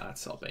 8, yeah,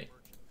 that's sell bait.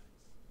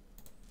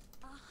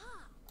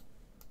 Aha!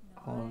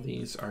 All of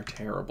these are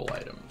terrible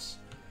items,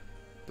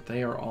 but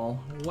they are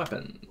all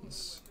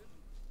weapons.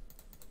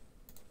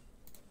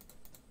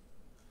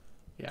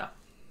 Yeah,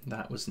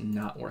 that was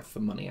not worth the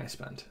money I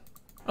spent.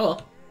 Oh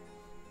well.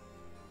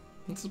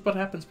 This is what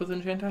happens with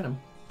enchant item.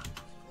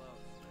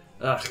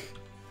 Ugh,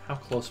 how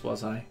close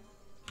was I?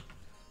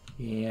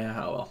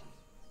 Yeah, oh well.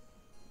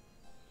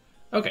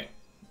 Okay,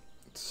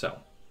 so,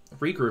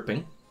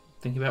 regrouping.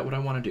 Thinking about what I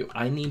want to do.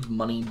 I need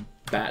money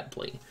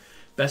badly.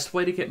 Best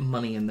way to get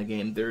money in the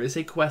game. There is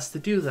a quest to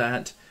do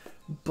that,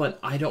 but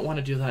I don't want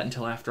to do that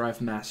until after I've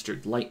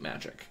mastered light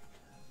magic.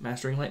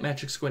 Mastering light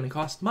magic is going to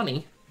cost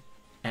money,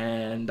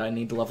 and I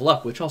need to level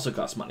up, which also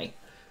costs money.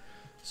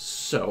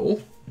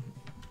 So,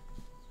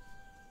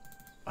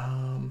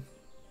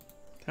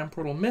 Time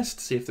Portal Mist,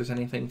 see if there's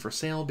anything for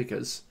sale,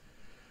 because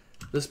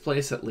this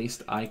place, at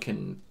least, I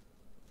can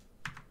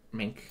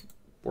make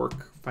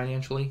work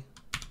financially.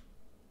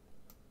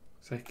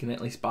 So I can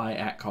at least buy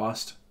at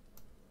cost.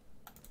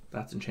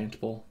 That's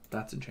enchantable.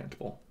 That's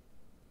enchantable.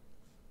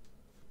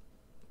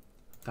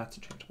 That's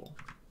enchantable.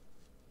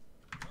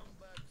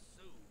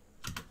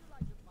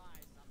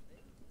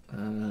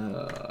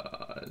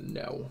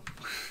 No.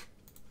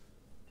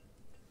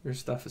 Your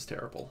stuff is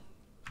terrible.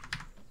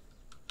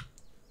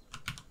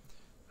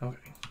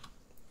 Okay.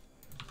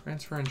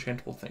 Transfer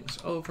enchantable things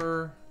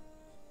over.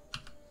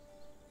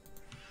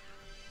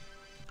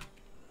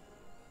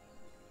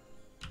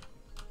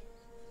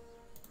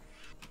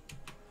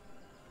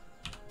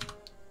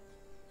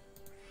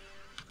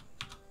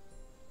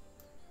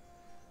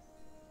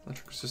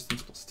 Electric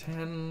resistance plus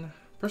 10.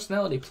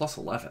 Personality plus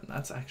 11.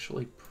 That's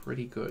actually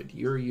pretty good.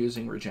 You're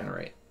using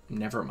regenerate.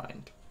 Never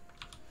mind.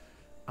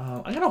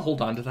 I'm going to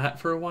hold on to that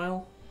for a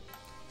while.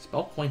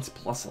 Spell points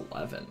plus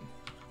 11.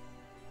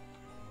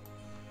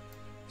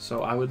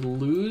 So I would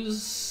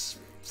lose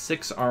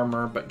 6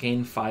 armor, but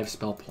gain 5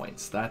 spell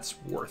points. That's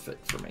worth it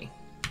for me.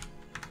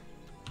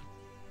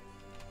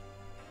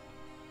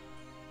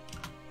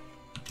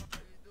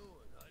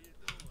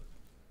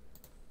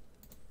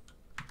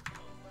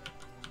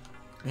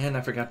 And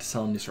I forgot to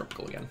sell a new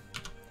circle again.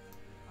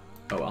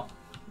 Oh well.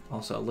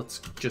 Also, let's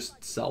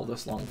just sell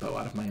this longbow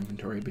out of my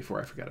inventory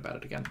before I forget about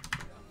it again.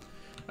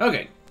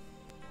 Okay.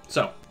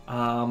 So,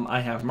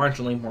 I have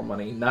marginally more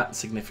money, not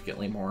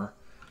significantly more.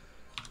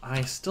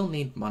 I still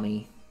need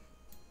money.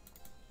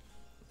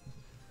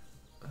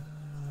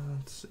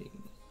 Let's see.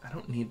 I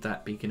don't need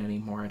that beacon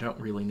anymore. I don't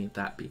really need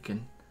that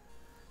beacon.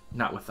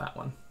 Not with that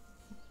one.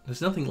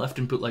 There's nothing left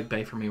in Bootleg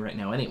Bay for me right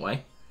now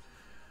anyway.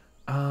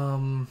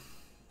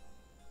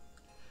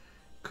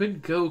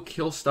 Could go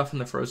kill stuff in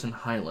the Frozen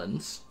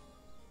Highlands.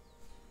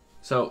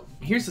 So,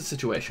 here's the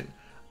situation.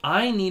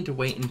 I need to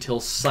wait until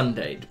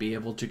Sunday to be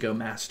able to go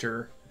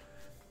master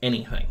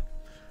anything.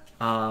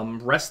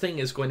 Resting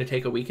is going to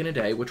take a week and a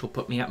day, which will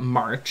put me at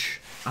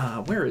March.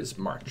 Where is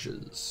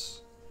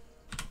March's?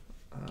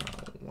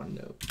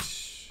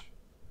 OneNote.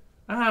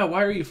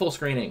 Why are you full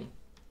screening?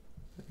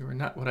 You were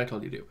not what I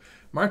told you to do.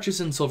 March is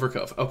in Silver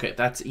Cove. Okay,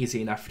 that's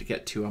easy enough to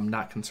get to. I'm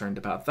not concerned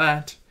about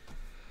that.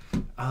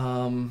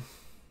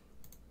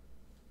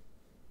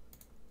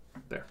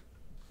 There.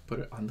 Put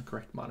it on the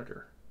correct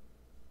monitor.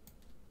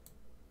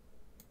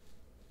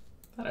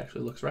 That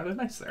actually looks rather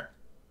nice there.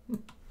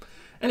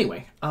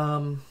 Anyway,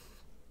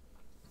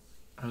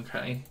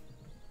 okay.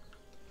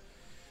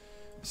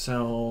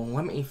 So,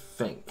 let me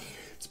think.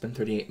 It's been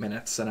 38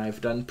 minutes, and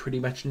I've done pretty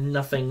much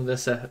nothing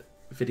this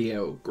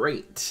video.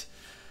 Great.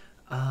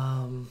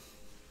 I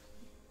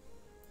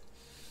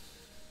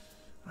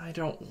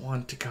don't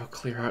want to go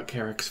clear out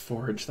Carrick's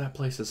Forge. That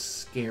place is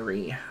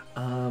scary.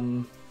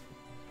 There's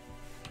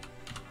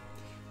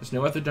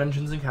no other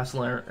dungeons in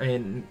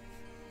in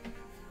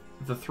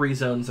the 3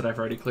 zones that I've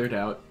already cleared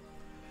out.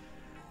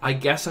 I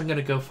guess I'm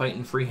gonna go fight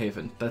in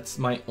Freehaven. That's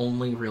my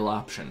only real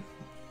option.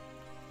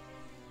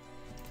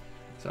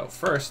 So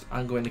first,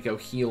 I'm going to go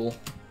heal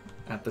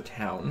at the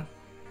town.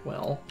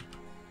 Well,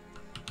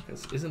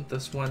 because isn't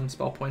this one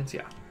spell points?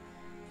 Yeah.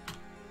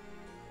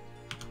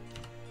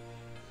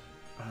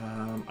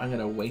 I'm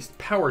gonna waste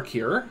Power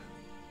Cure.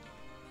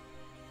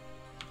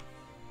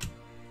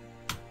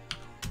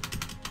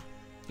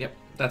 Yep,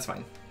 that's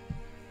fine.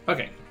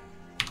 Okay,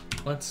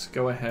 let's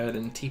go ahead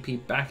and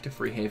TP back to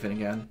Freehaven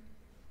again.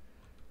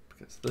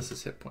 Because this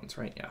is hit points,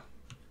 right? Yeah.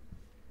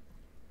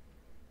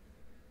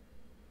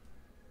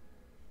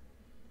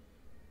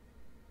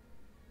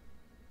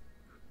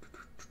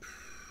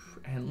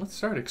 And let's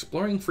start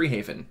exploring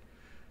Freehaven.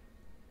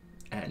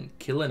 And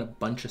killing a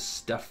bunch of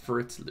stuff for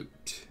its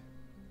loot.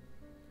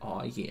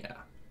 Aw, yeah.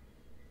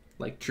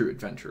 Like true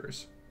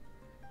adventurers.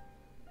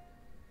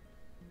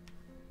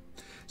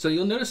 So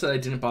you'll notice that I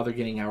didn't bother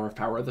getting Hour of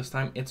Power this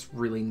time. It's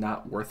really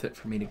not worth it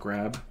for me to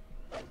grab.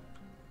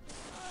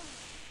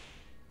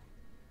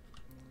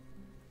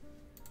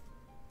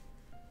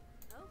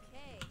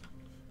 Okay.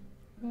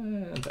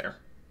 And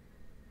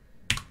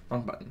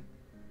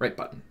Right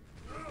button.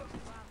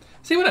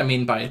 See what I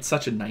mean by it's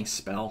such a nice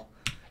spell?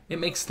 It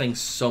makes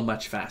things so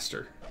much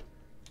faster.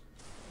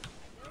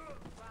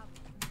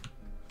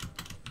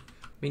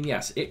 I mean,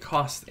 yes, it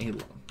costs a...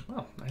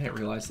 Well, I didn't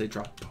realize they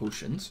dropped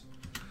potions.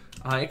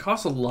 It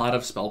costs a lot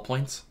of spell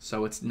points,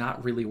 so it's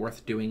not really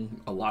worth doing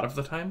a lot of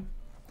the time.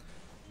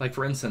 Like,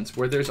 for instance,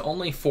 where there's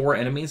only 4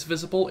 enemies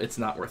visible, it's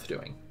not worth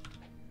doing.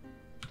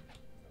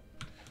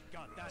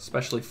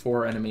 Especially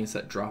 4 enemies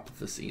that drop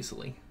this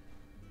easily.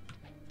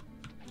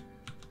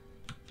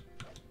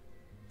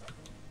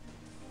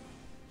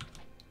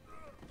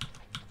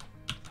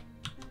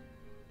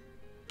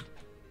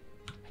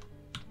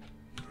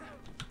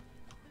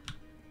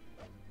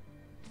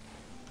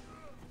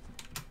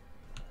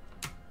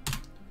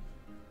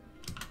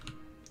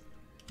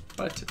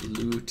 But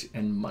loot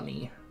and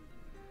money.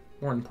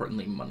 More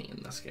importantly, money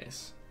in this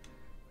case.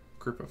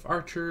 Group of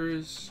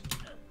archers.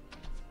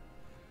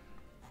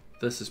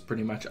 This is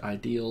pretty much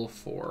ideal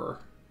for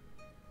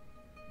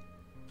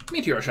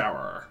Meteor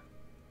Shower.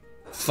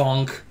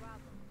 Thunk.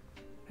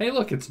 Hey,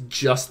 look, it's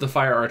just the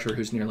fire archer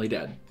who's nearly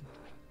dead.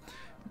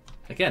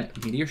 Again,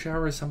 Meteor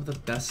Shower is one of the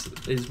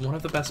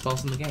best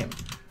spells in the game.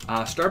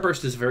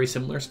 Starburst is a very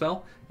similar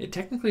spell. It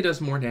technically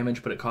does more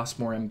damage, but it costs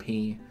more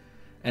MP.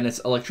 And it's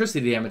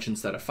electricity damage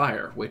instead of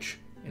fire, which,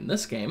 in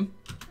this game,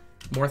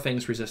 more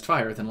things resist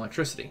fire than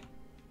electricity.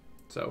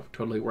 So,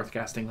 totally worth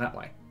casting that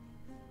way.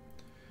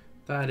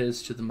 That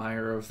is to the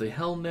Mire of the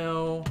Hell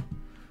No.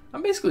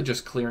 I'm basically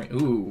just clearing...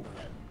 Ooh.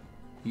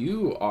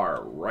 You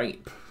are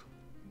ripe.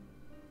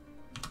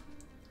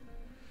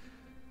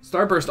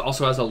 Starburst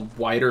also has a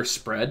wider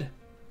spread,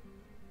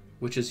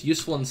 which is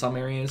useful in some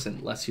areas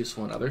and less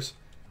useful in others.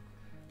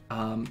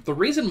 The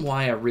reason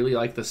why I really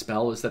like the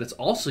spell is that it's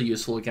also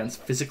useful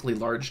against physically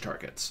large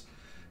targets.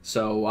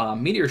 So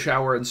Meteor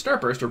Shower and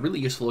Starburst are really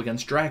useful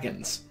against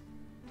dragons.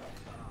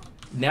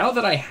 Now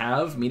that I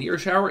have Meteor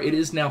Shower, it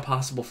is now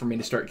possible for me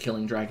to start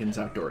killing dragons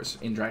outdoors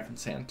in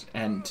Dragon's Hand,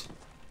 and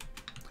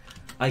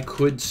I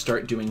could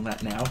start doing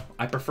that now.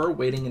 I prefer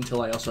waiting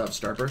until I also have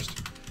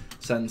Starburst,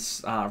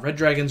 since red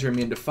dragons are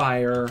immune to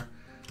fire,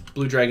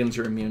 blue dragons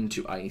are immune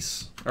to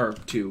ice, or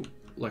to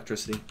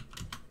electricity.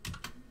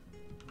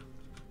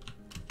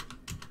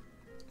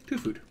 2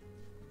 food.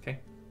 Okay.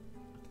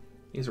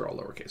 These are all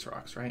lowercase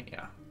rocks, right?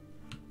 Yeah.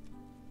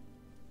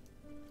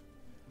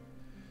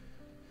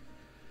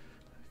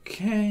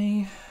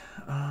 Okay.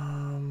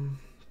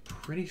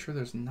 Pretty sure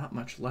there's not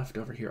much left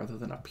over here other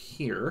than up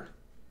here.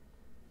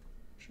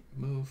 Should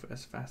move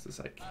as fast as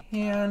I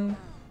can.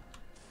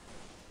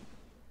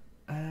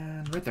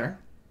 And right there.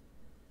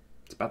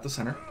 It's about the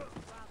center.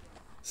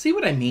 See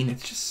what I mean?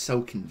 It's just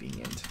so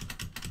convenient.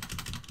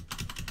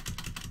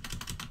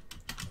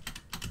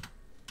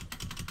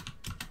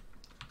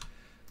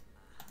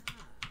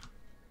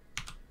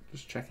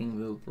 Just checking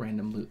the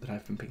random loot that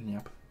I've been picking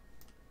up.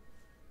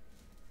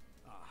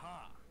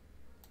 Aha.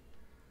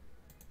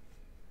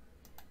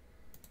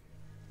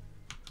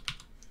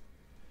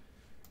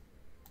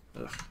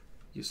 Ugh,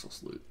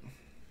 useless loot.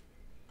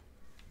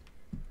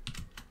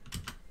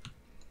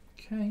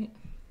 Okay.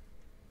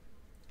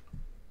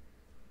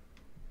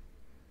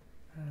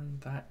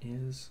 And that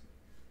is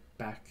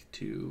back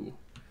to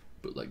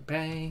Bootleg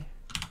Bay.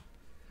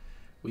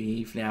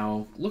 We've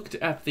now looked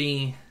at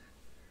the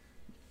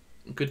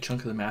good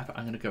chunk of the map.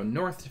 I'm going to go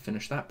north to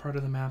finish that part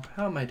of the map.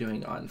 How am I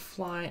doing on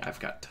fly? I've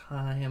got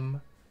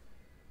time.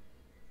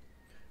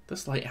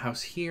 This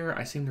lighthouse here,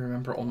 I seem to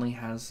remember only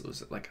has,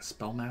 was it like a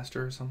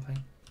spellmaster or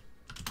something?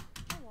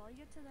 How are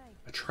you today?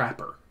 A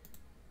trapper.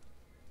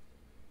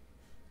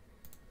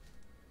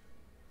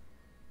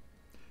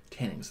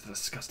 Tanning's a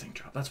disgusting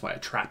job. That's why I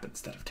trap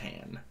instead of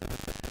tan.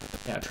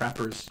 Yeah,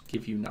 trappers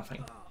give you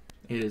nothing.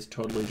 It is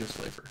totally just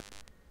flavor.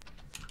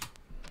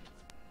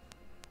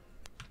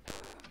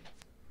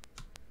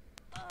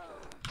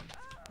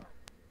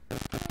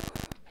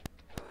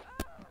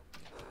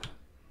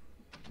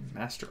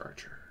 Master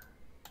Archer.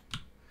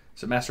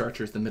 So Master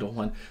Archer is the middle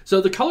one.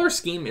 So the color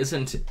scheme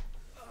isn't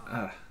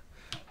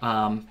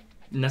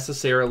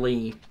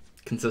necessarily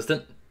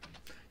consistent.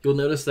 You'll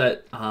notice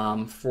that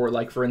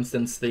for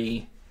instance,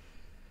 the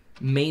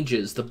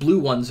mages, the blue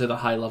ones are the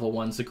high level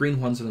ones, the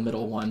green ones are the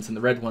middle ones, and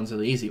the red ones are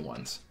the easy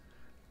ones.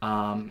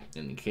 In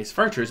the case of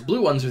archers,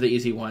 blue ones are the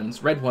easy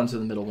ones, red ones are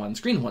the middle ones,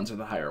 green ones are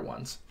the higher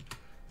ones.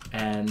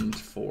 And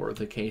for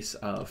the case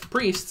of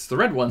priests, the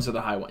red ones are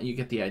the high ones. You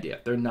get the idea.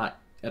 They're not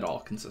at all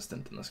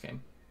consistent in this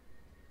game.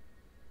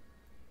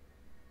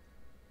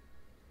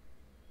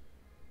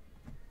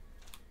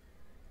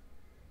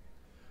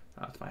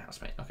 Oh, it's my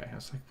housemate. Okay, I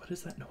was like, what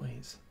is that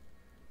noise?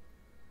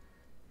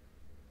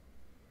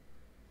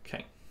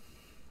 Okay.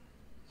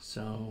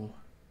 So,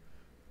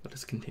 let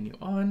us continue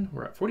on.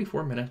 We're at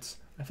 44 minutes.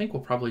 I think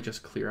we'll probably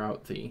just clear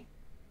out the...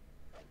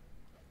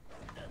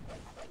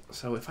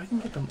 So if I can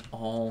get them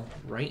all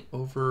right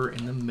over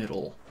in the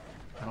middle,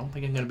 I don't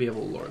think I'm going to be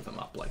able to lure them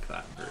up like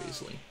that very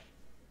easily.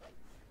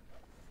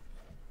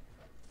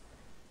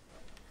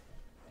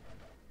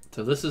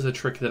 So this is a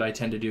trick that I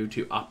tend to do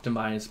to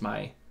optimize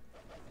my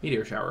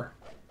Meteor Shower.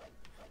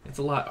 It's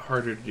a lot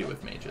harder to do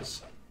with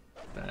mages.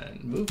 Then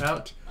move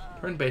out,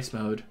 turn base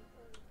mode,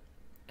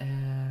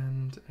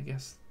 and I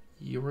guess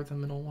you're the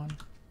middle one.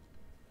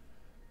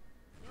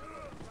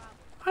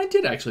 I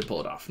did actually pull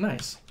it off.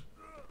 Nice.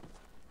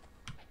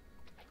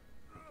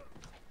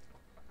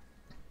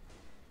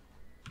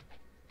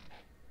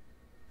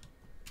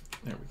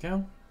 There we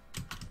go.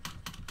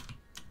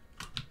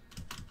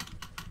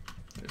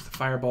 There's the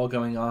fireball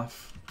going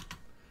off.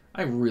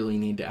 I really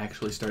need to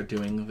actually start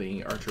doing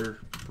the archer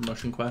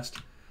promotion quest,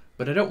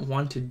 but I don't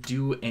want to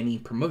do any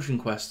promotion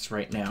quests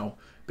right now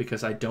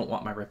because I don't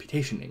want my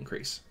reputation to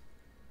increase.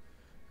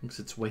 Because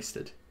it's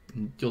wasted.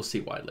 And you'll see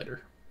why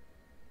later.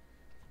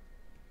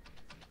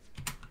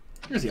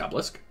 Here's the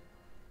obelisk.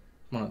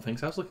 One of the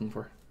things I was looking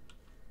for.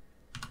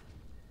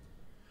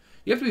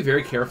 You have to be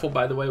very careful,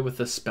 by the way, with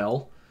this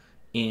spell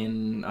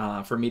in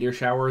for Meteor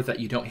Shower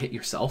that you don't hit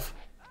yourself.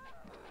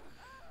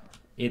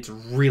 It's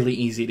really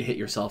easy to hit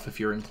yourself if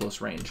you're in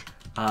close range.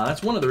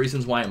 That's one of the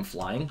reasons why I'm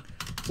flying.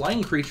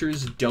 Flying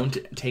creatures don't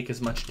take as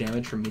much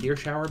damage from Meteor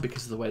Shower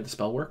because of the way the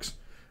spell works.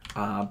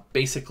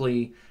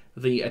 Basically,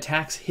 the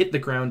attacks hit the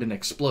ground and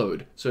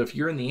explode. So if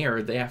you're in the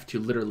air, they have to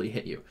literally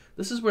hit you.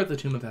 This is where the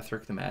Tomb of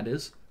Ethric the Mad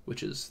is,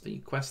 which is the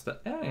quest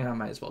that I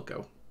might as well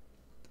go.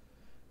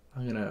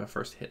 I'm going to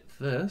first hit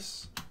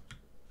this.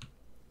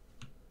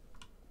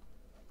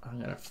 I'm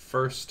going to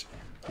first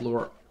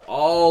lure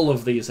all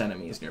of these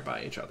enemies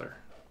nearby each other.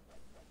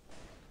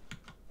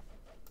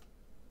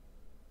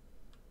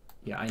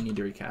 Yeah, I need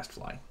to recast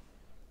Fly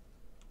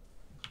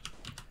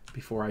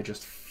before I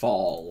just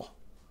fall.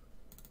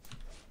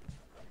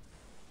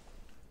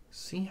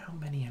 See how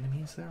many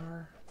enemies there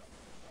are?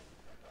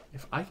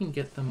 If I can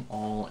get them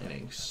all in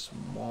a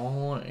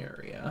small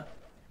area.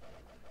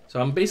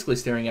 So I'm basically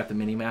staring at the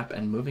minimap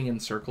and moving in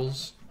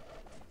circles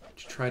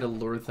to try to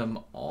lure them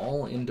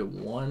all into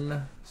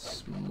one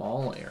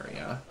small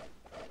area.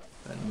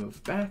 Then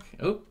move back.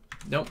 Oh,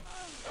 nope.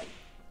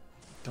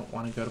 Don't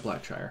want to go to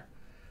Blackshire.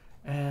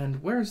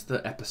 And where's the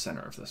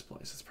epicenter of this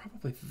place? It's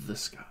probably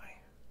this guy.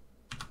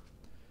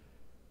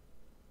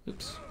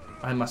 Oops.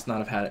 I must not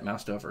have had it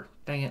moused over.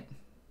 Dang it.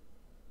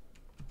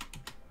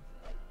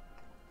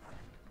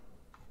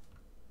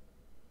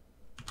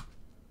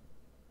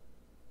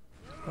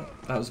 Oh,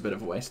 that was a bit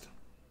of a waste.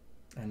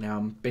 And now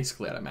I'm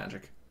basically out of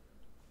magic.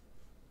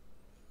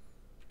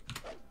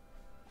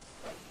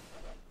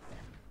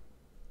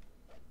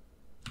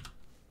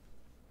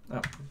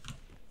 Oh,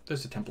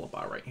 there's a Temple of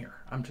Ba right here.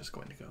 I'm just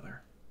going to go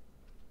there.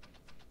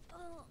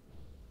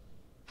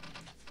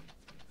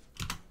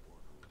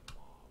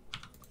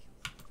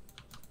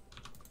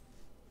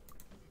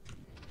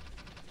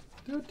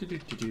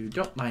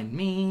 Don't mind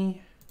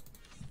me.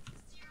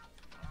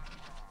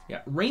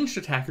 Yeah, ranged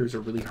attackers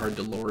are really hard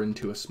to lure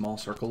into a small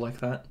circle like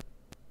that.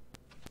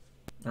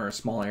 Or a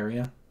small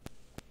area.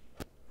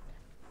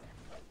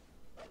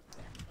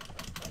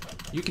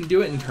 You can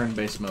do it in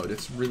turn-based mode.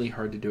 It's really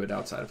hard to do it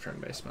outside of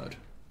turn-based mode.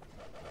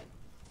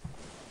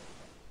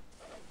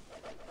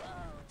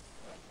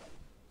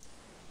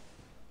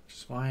 Which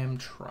is why I'm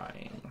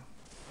trying.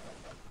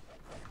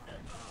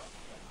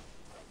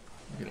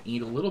 I'm going to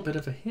eat a little bit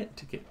of a hit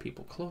to get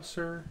people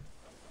closer.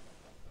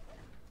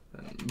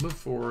 Then move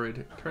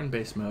forward,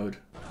 turn-based mode.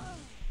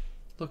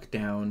 Look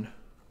down.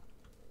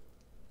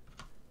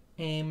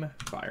 Aim,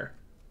 fire.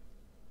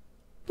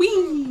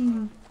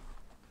 Whee!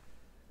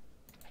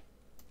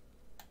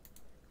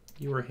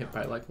 You were hit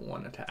by like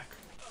one attack.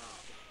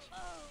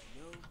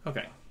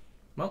 Okay.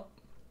 Well,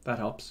 that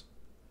helps.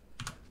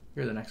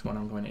 You're the next one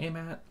I'm going to aim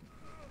at.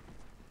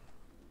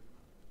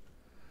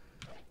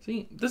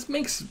 See, this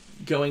makes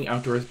going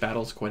outdoors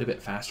battles quite a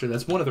bit faster.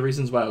 That's one of the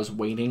reasons why I was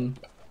waiting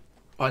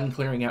on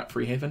clearing out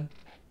Freehaven.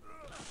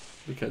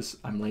 Because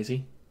I'm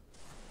lazy.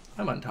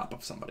 I'm on top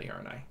of somebody,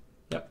 aren't I?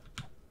 Yep.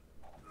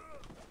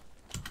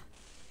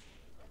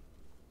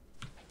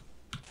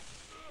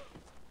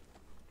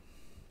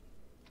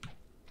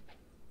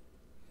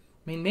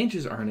 I mean,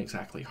 mages aren't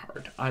exactly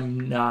hard. I'm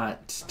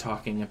not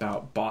talking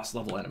about boss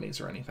level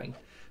enemies or anything.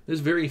 There's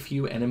very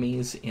few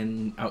enemies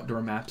in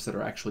outdoor maps that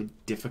are actually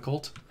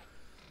difficult.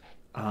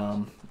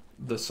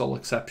 The sole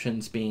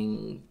exceptions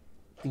being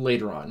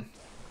later on.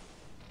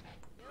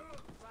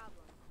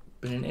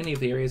 But in any of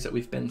the areas that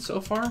we've been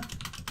so far,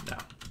 no.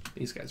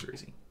 These guys are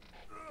easy.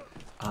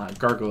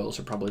 Gargoyles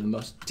are probably the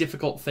most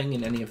difficult thing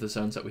in any of the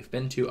zones that we've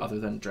been to other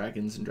than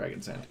dragons and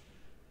Dragon's End.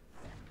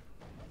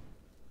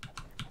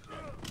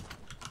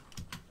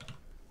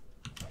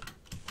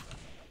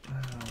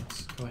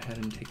 Let's go ahead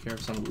and take care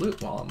of some of the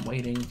loot while I'm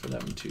waiting for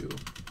them to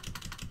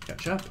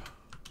catch up.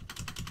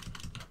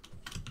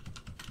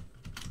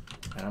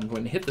 And I'm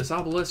going to hit this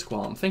obelisk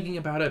while I'm thinking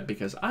about it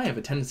because I have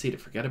a tendency to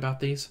forget about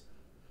these.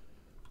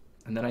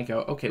 And then I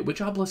go, okay,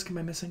 which obelisk am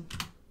I missing?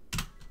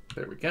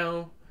 There we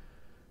go.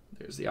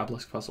 There's the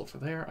obelisk puzzle for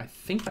there. I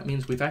think that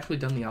means we've actually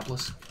done the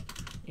obelisk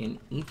in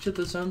each of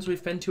the zones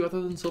we've been to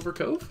other than Silver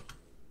Cove.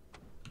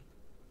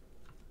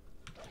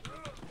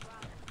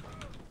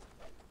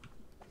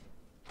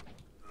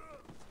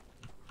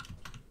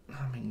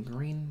 I'm in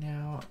green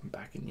now. I'm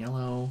back in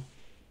yellow.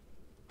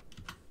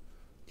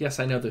 Yes,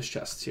 I know there's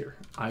chests here.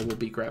 I will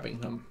be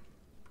grabbing them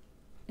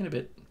in a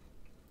bit.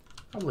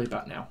 Probably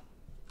about now.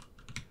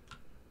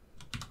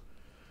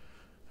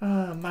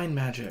 Mind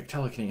magic,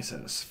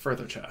 telekinesis,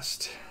 further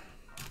chest.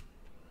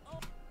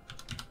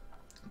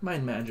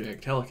 Mind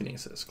magic,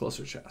 telekinesis,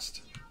 closer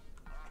chest.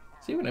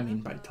 See what I mean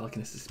by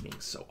telekinesis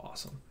being so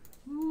awesome?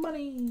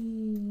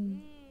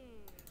 Money!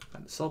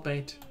 That is soul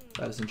bait,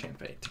 that is enchant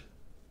bait.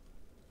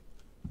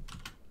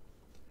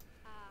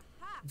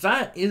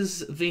 That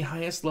is the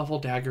highest level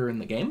dagger in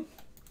the game.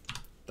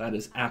 That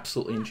is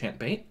absolutely enchant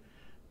bait.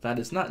 That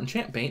is not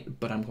enchant bait,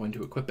 but I'm going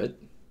to equip it.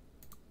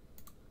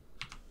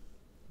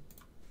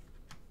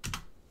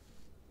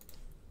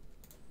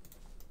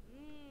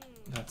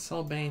 That's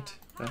soul bait,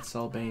 that's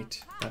soul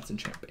bait, that's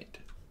enchant bait.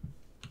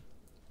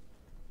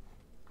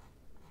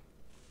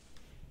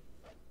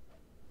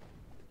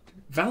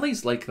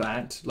 Valleys like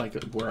that,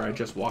 like where I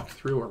just walked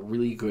through, are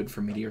really good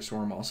for Meteor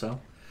Swarm also.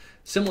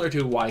 Similar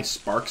to why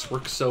Sparks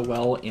works so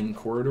well in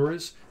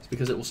corridors, it's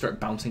because it will start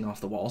bouncing off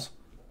the walls.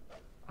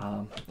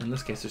 In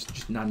this case, there's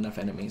just not enough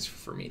enemies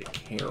for me to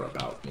care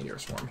about Meteor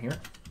Swarm here.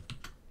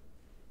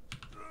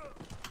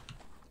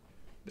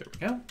 There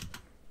we go.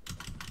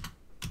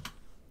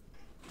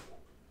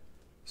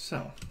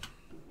 So,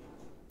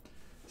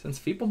 since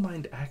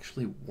Feeblemind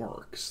actually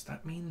works,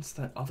 that means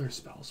that other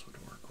spells would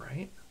work,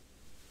 right?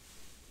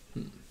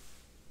 This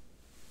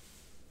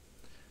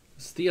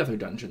is the other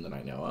dungeon that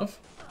I know of.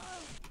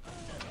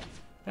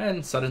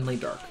 And suddenly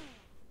dark.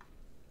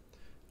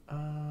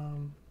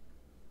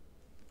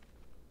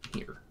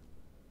 Here.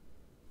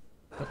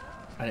 Oh,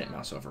 I didn't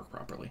mouse over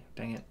properly.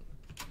 Dang it.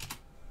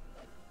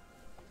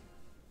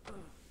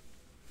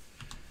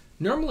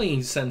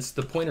 Normally, since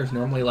the pointer's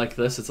normally like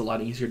this, it's a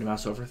lot easier to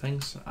mouse over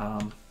things.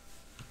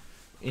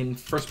 In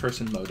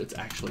first-person mode, it's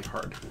actually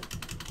hard.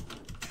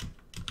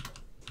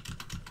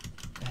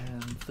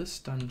 And this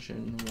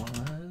dungeon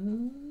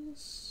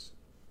was...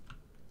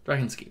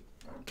 Dragon's Keep.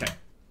 Okay.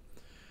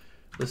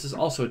 This is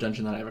also a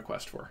dungeon that I have a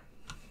quest for.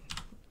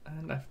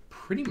 And I've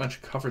pretty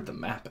much covered the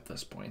map at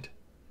this point.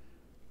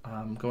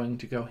 I'm going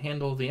to go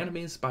handle the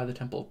enemies by the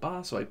Temple of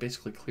Ba, so I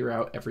basically clear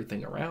out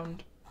everything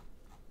around.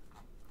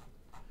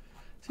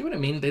 See what I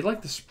mean? They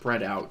like to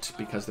spread out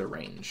because they're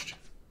ranged.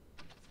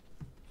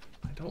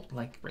 I don't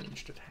like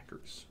ranged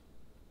attackers.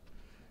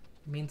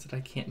 It means that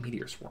I can't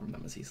Meteor Swarm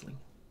them as easily.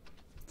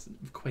 It's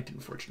quite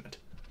unfortunate.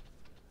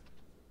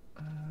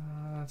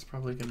 That's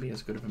probably going to be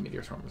as good of a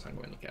Meteor Swarm as I'm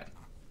going to get.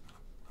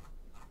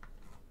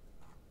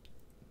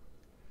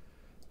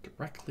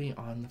 Directly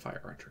on the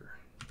Fire Archer.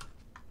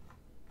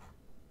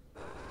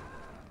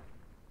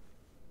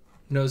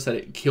 Notice that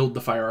it killed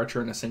the Fire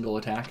Archer in a single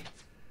attack.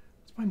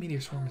 That's why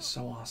Meteor Swarm is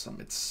so awesome.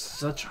 It's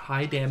such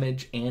high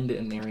damage and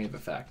an area of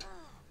effect.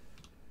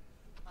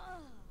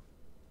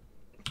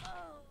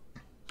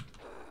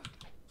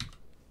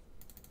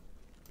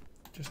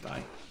 Just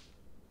die.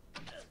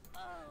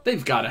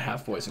 They've got to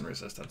have poison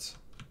resistance.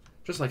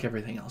 Just like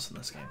everything else in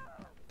this game.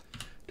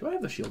 Do I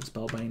have the shield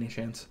spell by any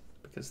chance?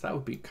 Because that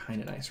would be kind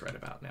of nice right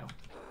about now.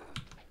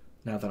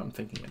 Now that I'm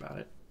thinking about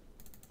it.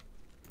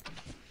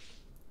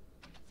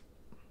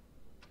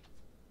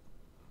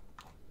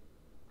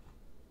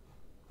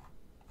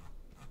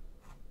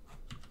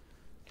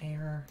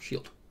 Air,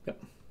 shield.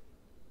 Yep.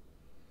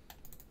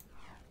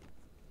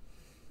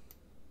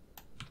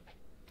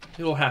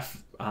 It'll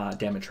have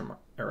damage from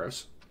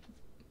arrows.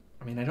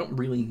 I mean, I don't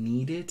really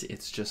need it.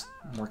 It's just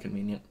more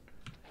convenient.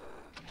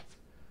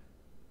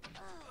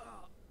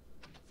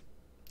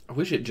 I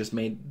wish it just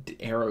made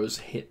arrows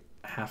hit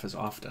half as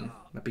often.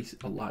 That'd be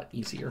a lot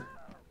easier.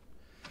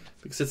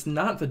 Because it's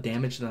not the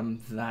damage that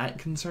I'm that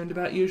concerned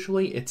about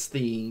usually. It's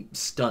the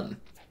stun.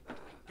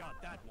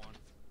 Got that one.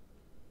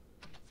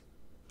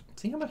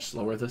 See how much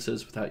slower this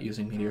is without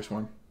using Meteor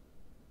Swarm?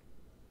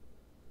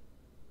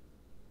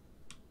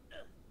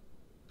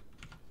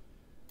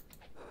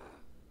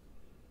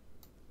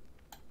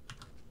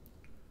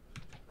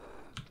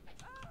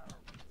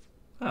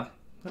 Huh.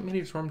 That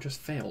Meteor Swarm just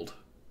failed.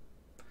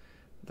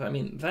 I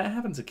mean, that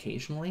happens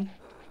occasionally,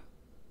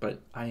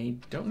 but I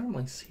don't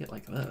normally see it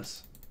like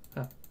this.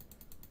 Huh.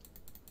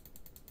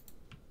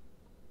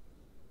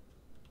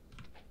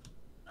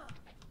 No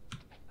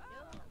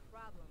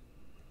problem.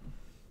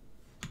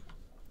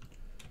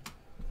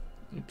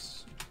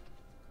 Oops.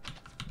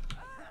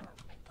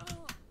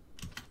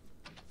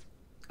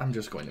 I'm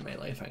just going to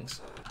melee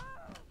things.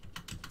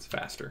 It's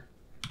faster.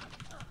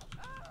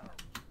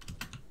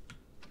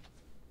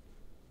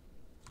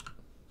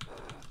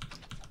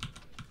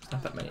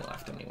 Not that many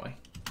left anyway.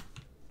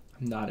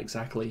 I'm not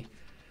exactly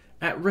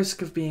at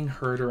risk of being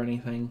hurt or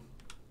anything.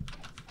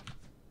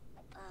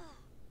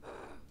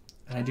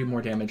 And I do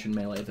more damage in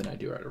melee than I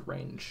do out of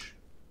range.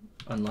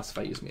 Unless if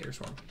I use Meteor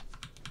Swarm.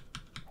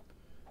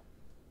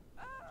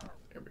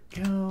 There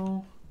we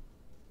go.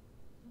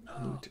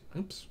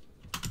 Oops.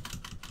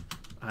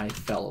 I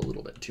fell a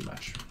little bit too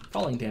much.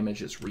 Falling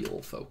damage is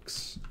real,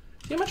 folks.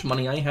 See how much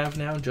money I have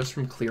now just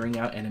from clearing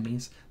out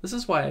enemies? This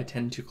is why I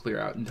tend to clear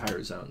out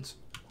entire zones.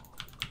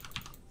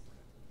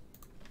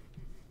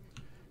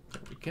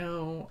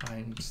 go.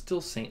 I'm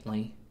still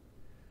Saintly.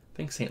 I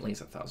think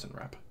Saintly's 1,000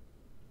 rep.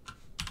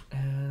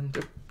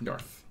 And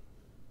north.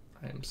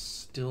 I am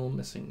still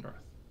missing north.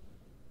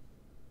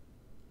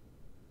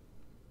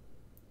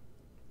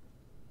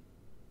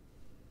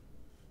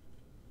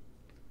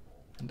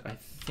 And I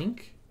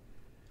think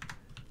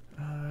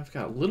I've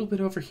got a little bit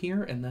over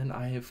here, and then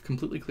I have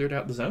completely cleared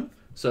out the zone.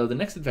 So the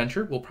next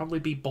adventure will probably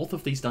be both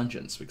of these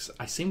dungeons, because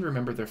I seem to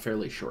remember they're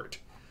fairly short.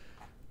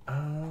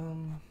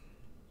 I'm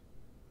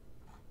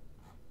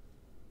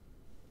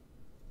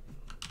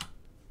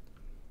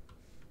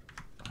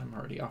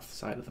already off the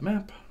side of the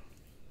map.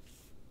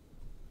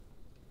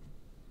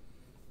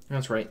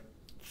 That's right.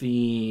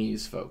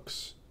 These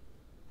folks.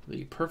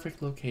 The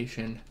perfect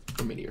location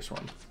for Meteor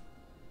Swarm.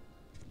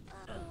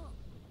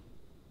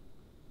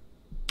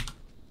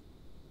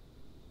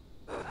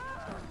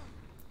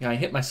 Yeah, I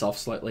hit myself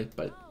slightly,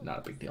 but not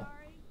a big deal.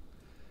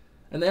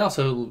 And they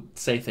also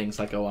say things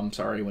like, oh, I'm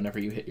sorry, whenever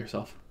you hit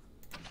yourself.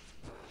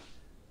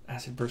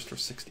 Acid Burst for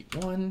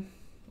 61.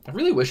 I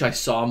really wish I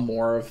saw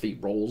more of the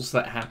rolls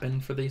that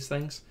happen for these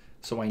things,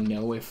 so I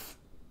know if,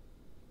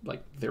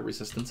 like, their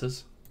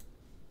resistances.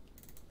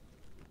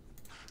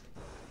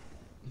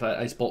 That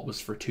Ice Bolt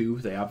was for 2.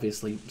 They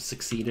obviously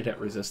succeeded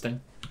at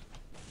resisting.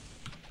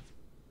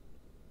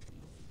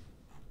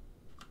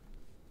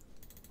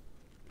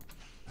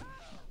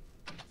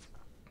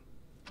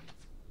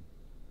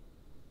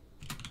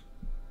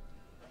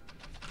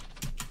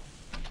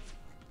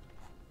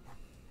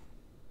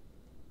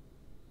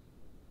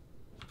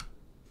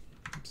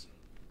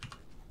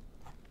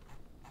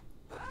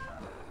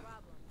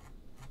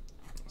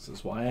 This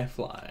is why I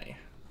fly.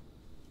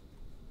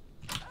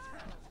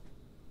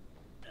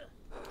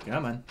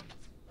 Come on.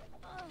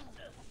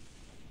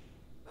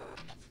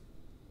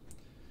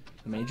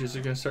 The mages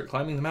are going to start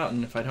climbing the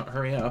mountain if I don't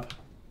hurry up.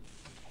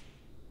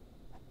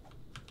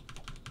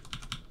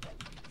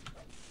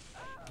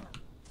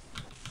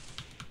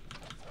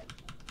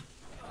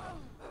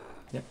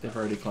 Yep, they've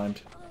already climbed.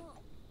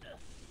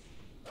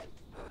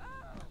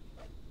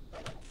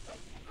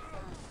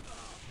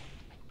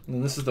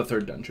 And this is the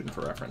 3rd dungeon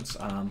for reference.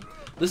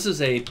 This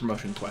is a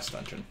promotion quest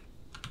dungeon.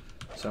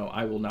 So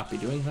I will not be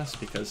doing this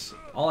because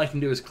all I can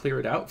do is clear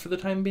it out for the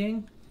time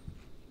being.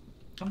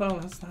 Although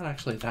that's not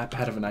actually that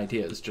bad of an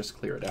idea, is just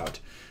clear it out.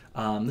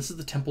 This is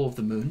the Temple of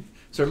the Moon.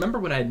 So remember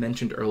when I had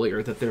mentioned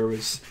earlier that there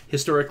was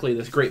historically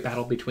this great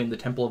battle between the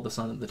Temple of the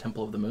Sun and the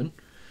Temple of the Moon?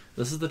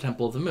 This is the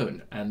Temple of the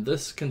Moon, and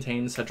this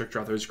contains Cedric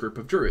Drother's group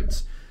of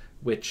druids,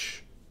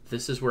 which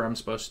this is where I'm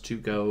supposed to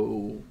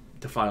go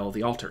defile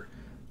the altar.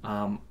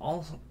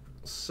 Also,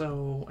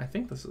 I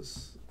think this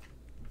is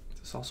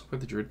also where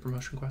the druid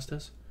promotion quest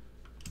is?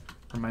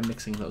 Or am I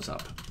mixing those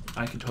up?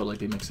 I could totally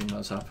be mixing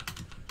those up.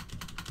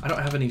 I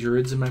don't have any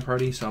druids in my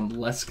party, so I'm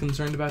less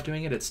concerned about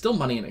doing it. It's still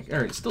money and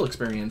it's still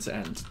experience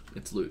and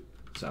it's loot,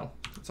 so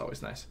it's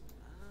always nice.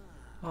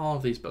 All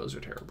of these bows are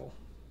terrible.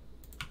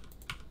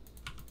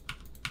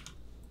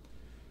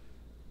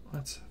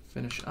 Let's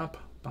finish up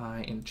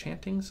by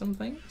enchanting some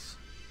things.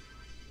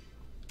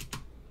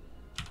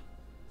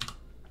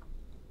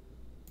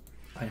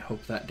 I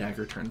hope that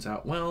dagger turns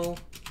out well.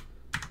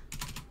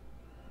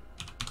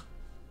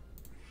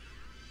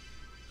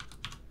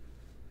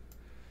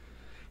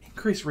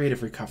 Increase rate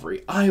of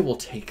recovery. I will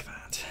take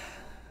that.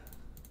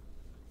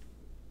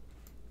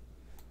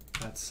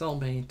 That's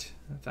cellbait.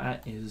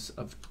 That is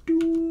of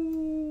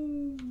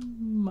doom.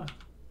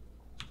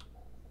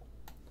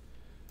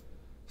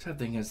 Sad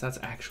thing is, that's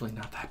actually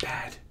not that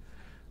bad.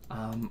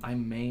 I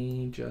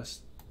may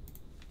just...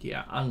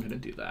 Yeah, I'm going to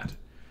do that.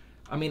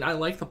 I mean, I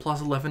like the plus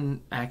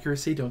 11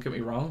 accuracy, don't get me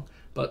wrong,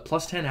 but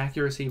plus 10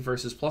 accuracy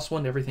versus plus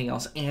 1 to everything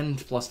else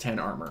and plus 10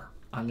 armor.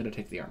 I'm going to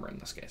take the armor in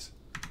this case.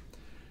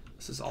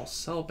 This is all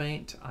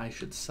cellbait. I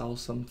should sell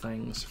some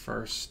things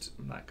first.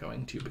 I'm not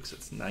going to because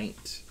it's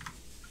night.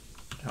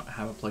 I don't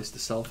have a place to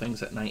sell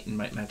things at night in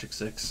Might Magic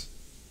 6.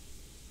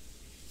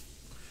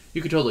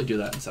 You could totally do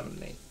that in 7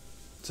 and 8.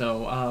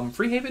 So,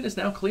 Freehaven is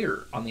now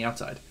clear on the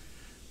outside.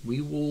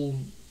 We will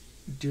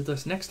do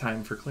this next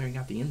time for clearing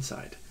out the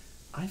inside.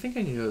 I think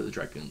I need to go to the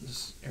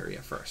Dragoons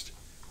area first,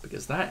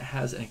 because that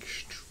has an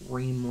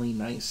extremely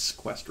nice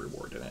quest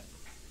reward in it.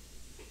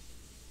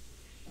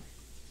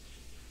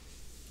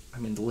 I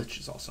mean, the Lich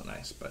is also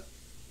nice, but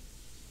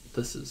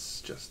this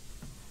is just...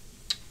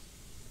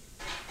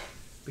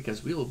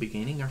 because we will be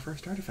gaining our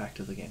first artifact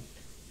of the game.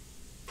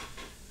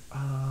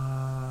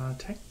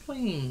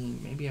 Technically,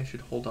 maybe I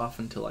should hold off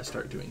until I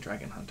start doing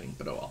dragon hunting,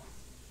 but oh well.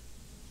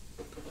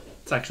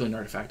 It's actually an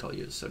artifact I'll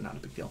use, so not a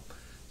big deal.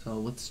 So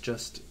let's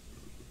just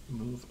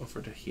move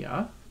over to here.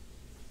 I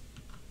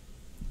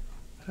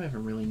don't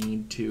even really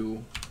need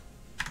to...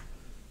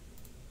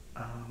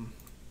 I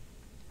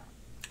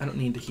don't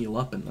need to heal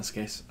up in this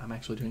case. I'm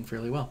actually doing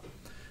fairly well.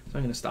 So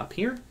I'm going to stop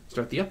here,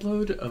 start the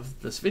upload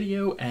of this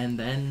video, and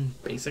then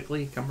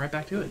basically come right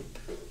back to it.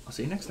 I'll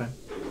see you next time.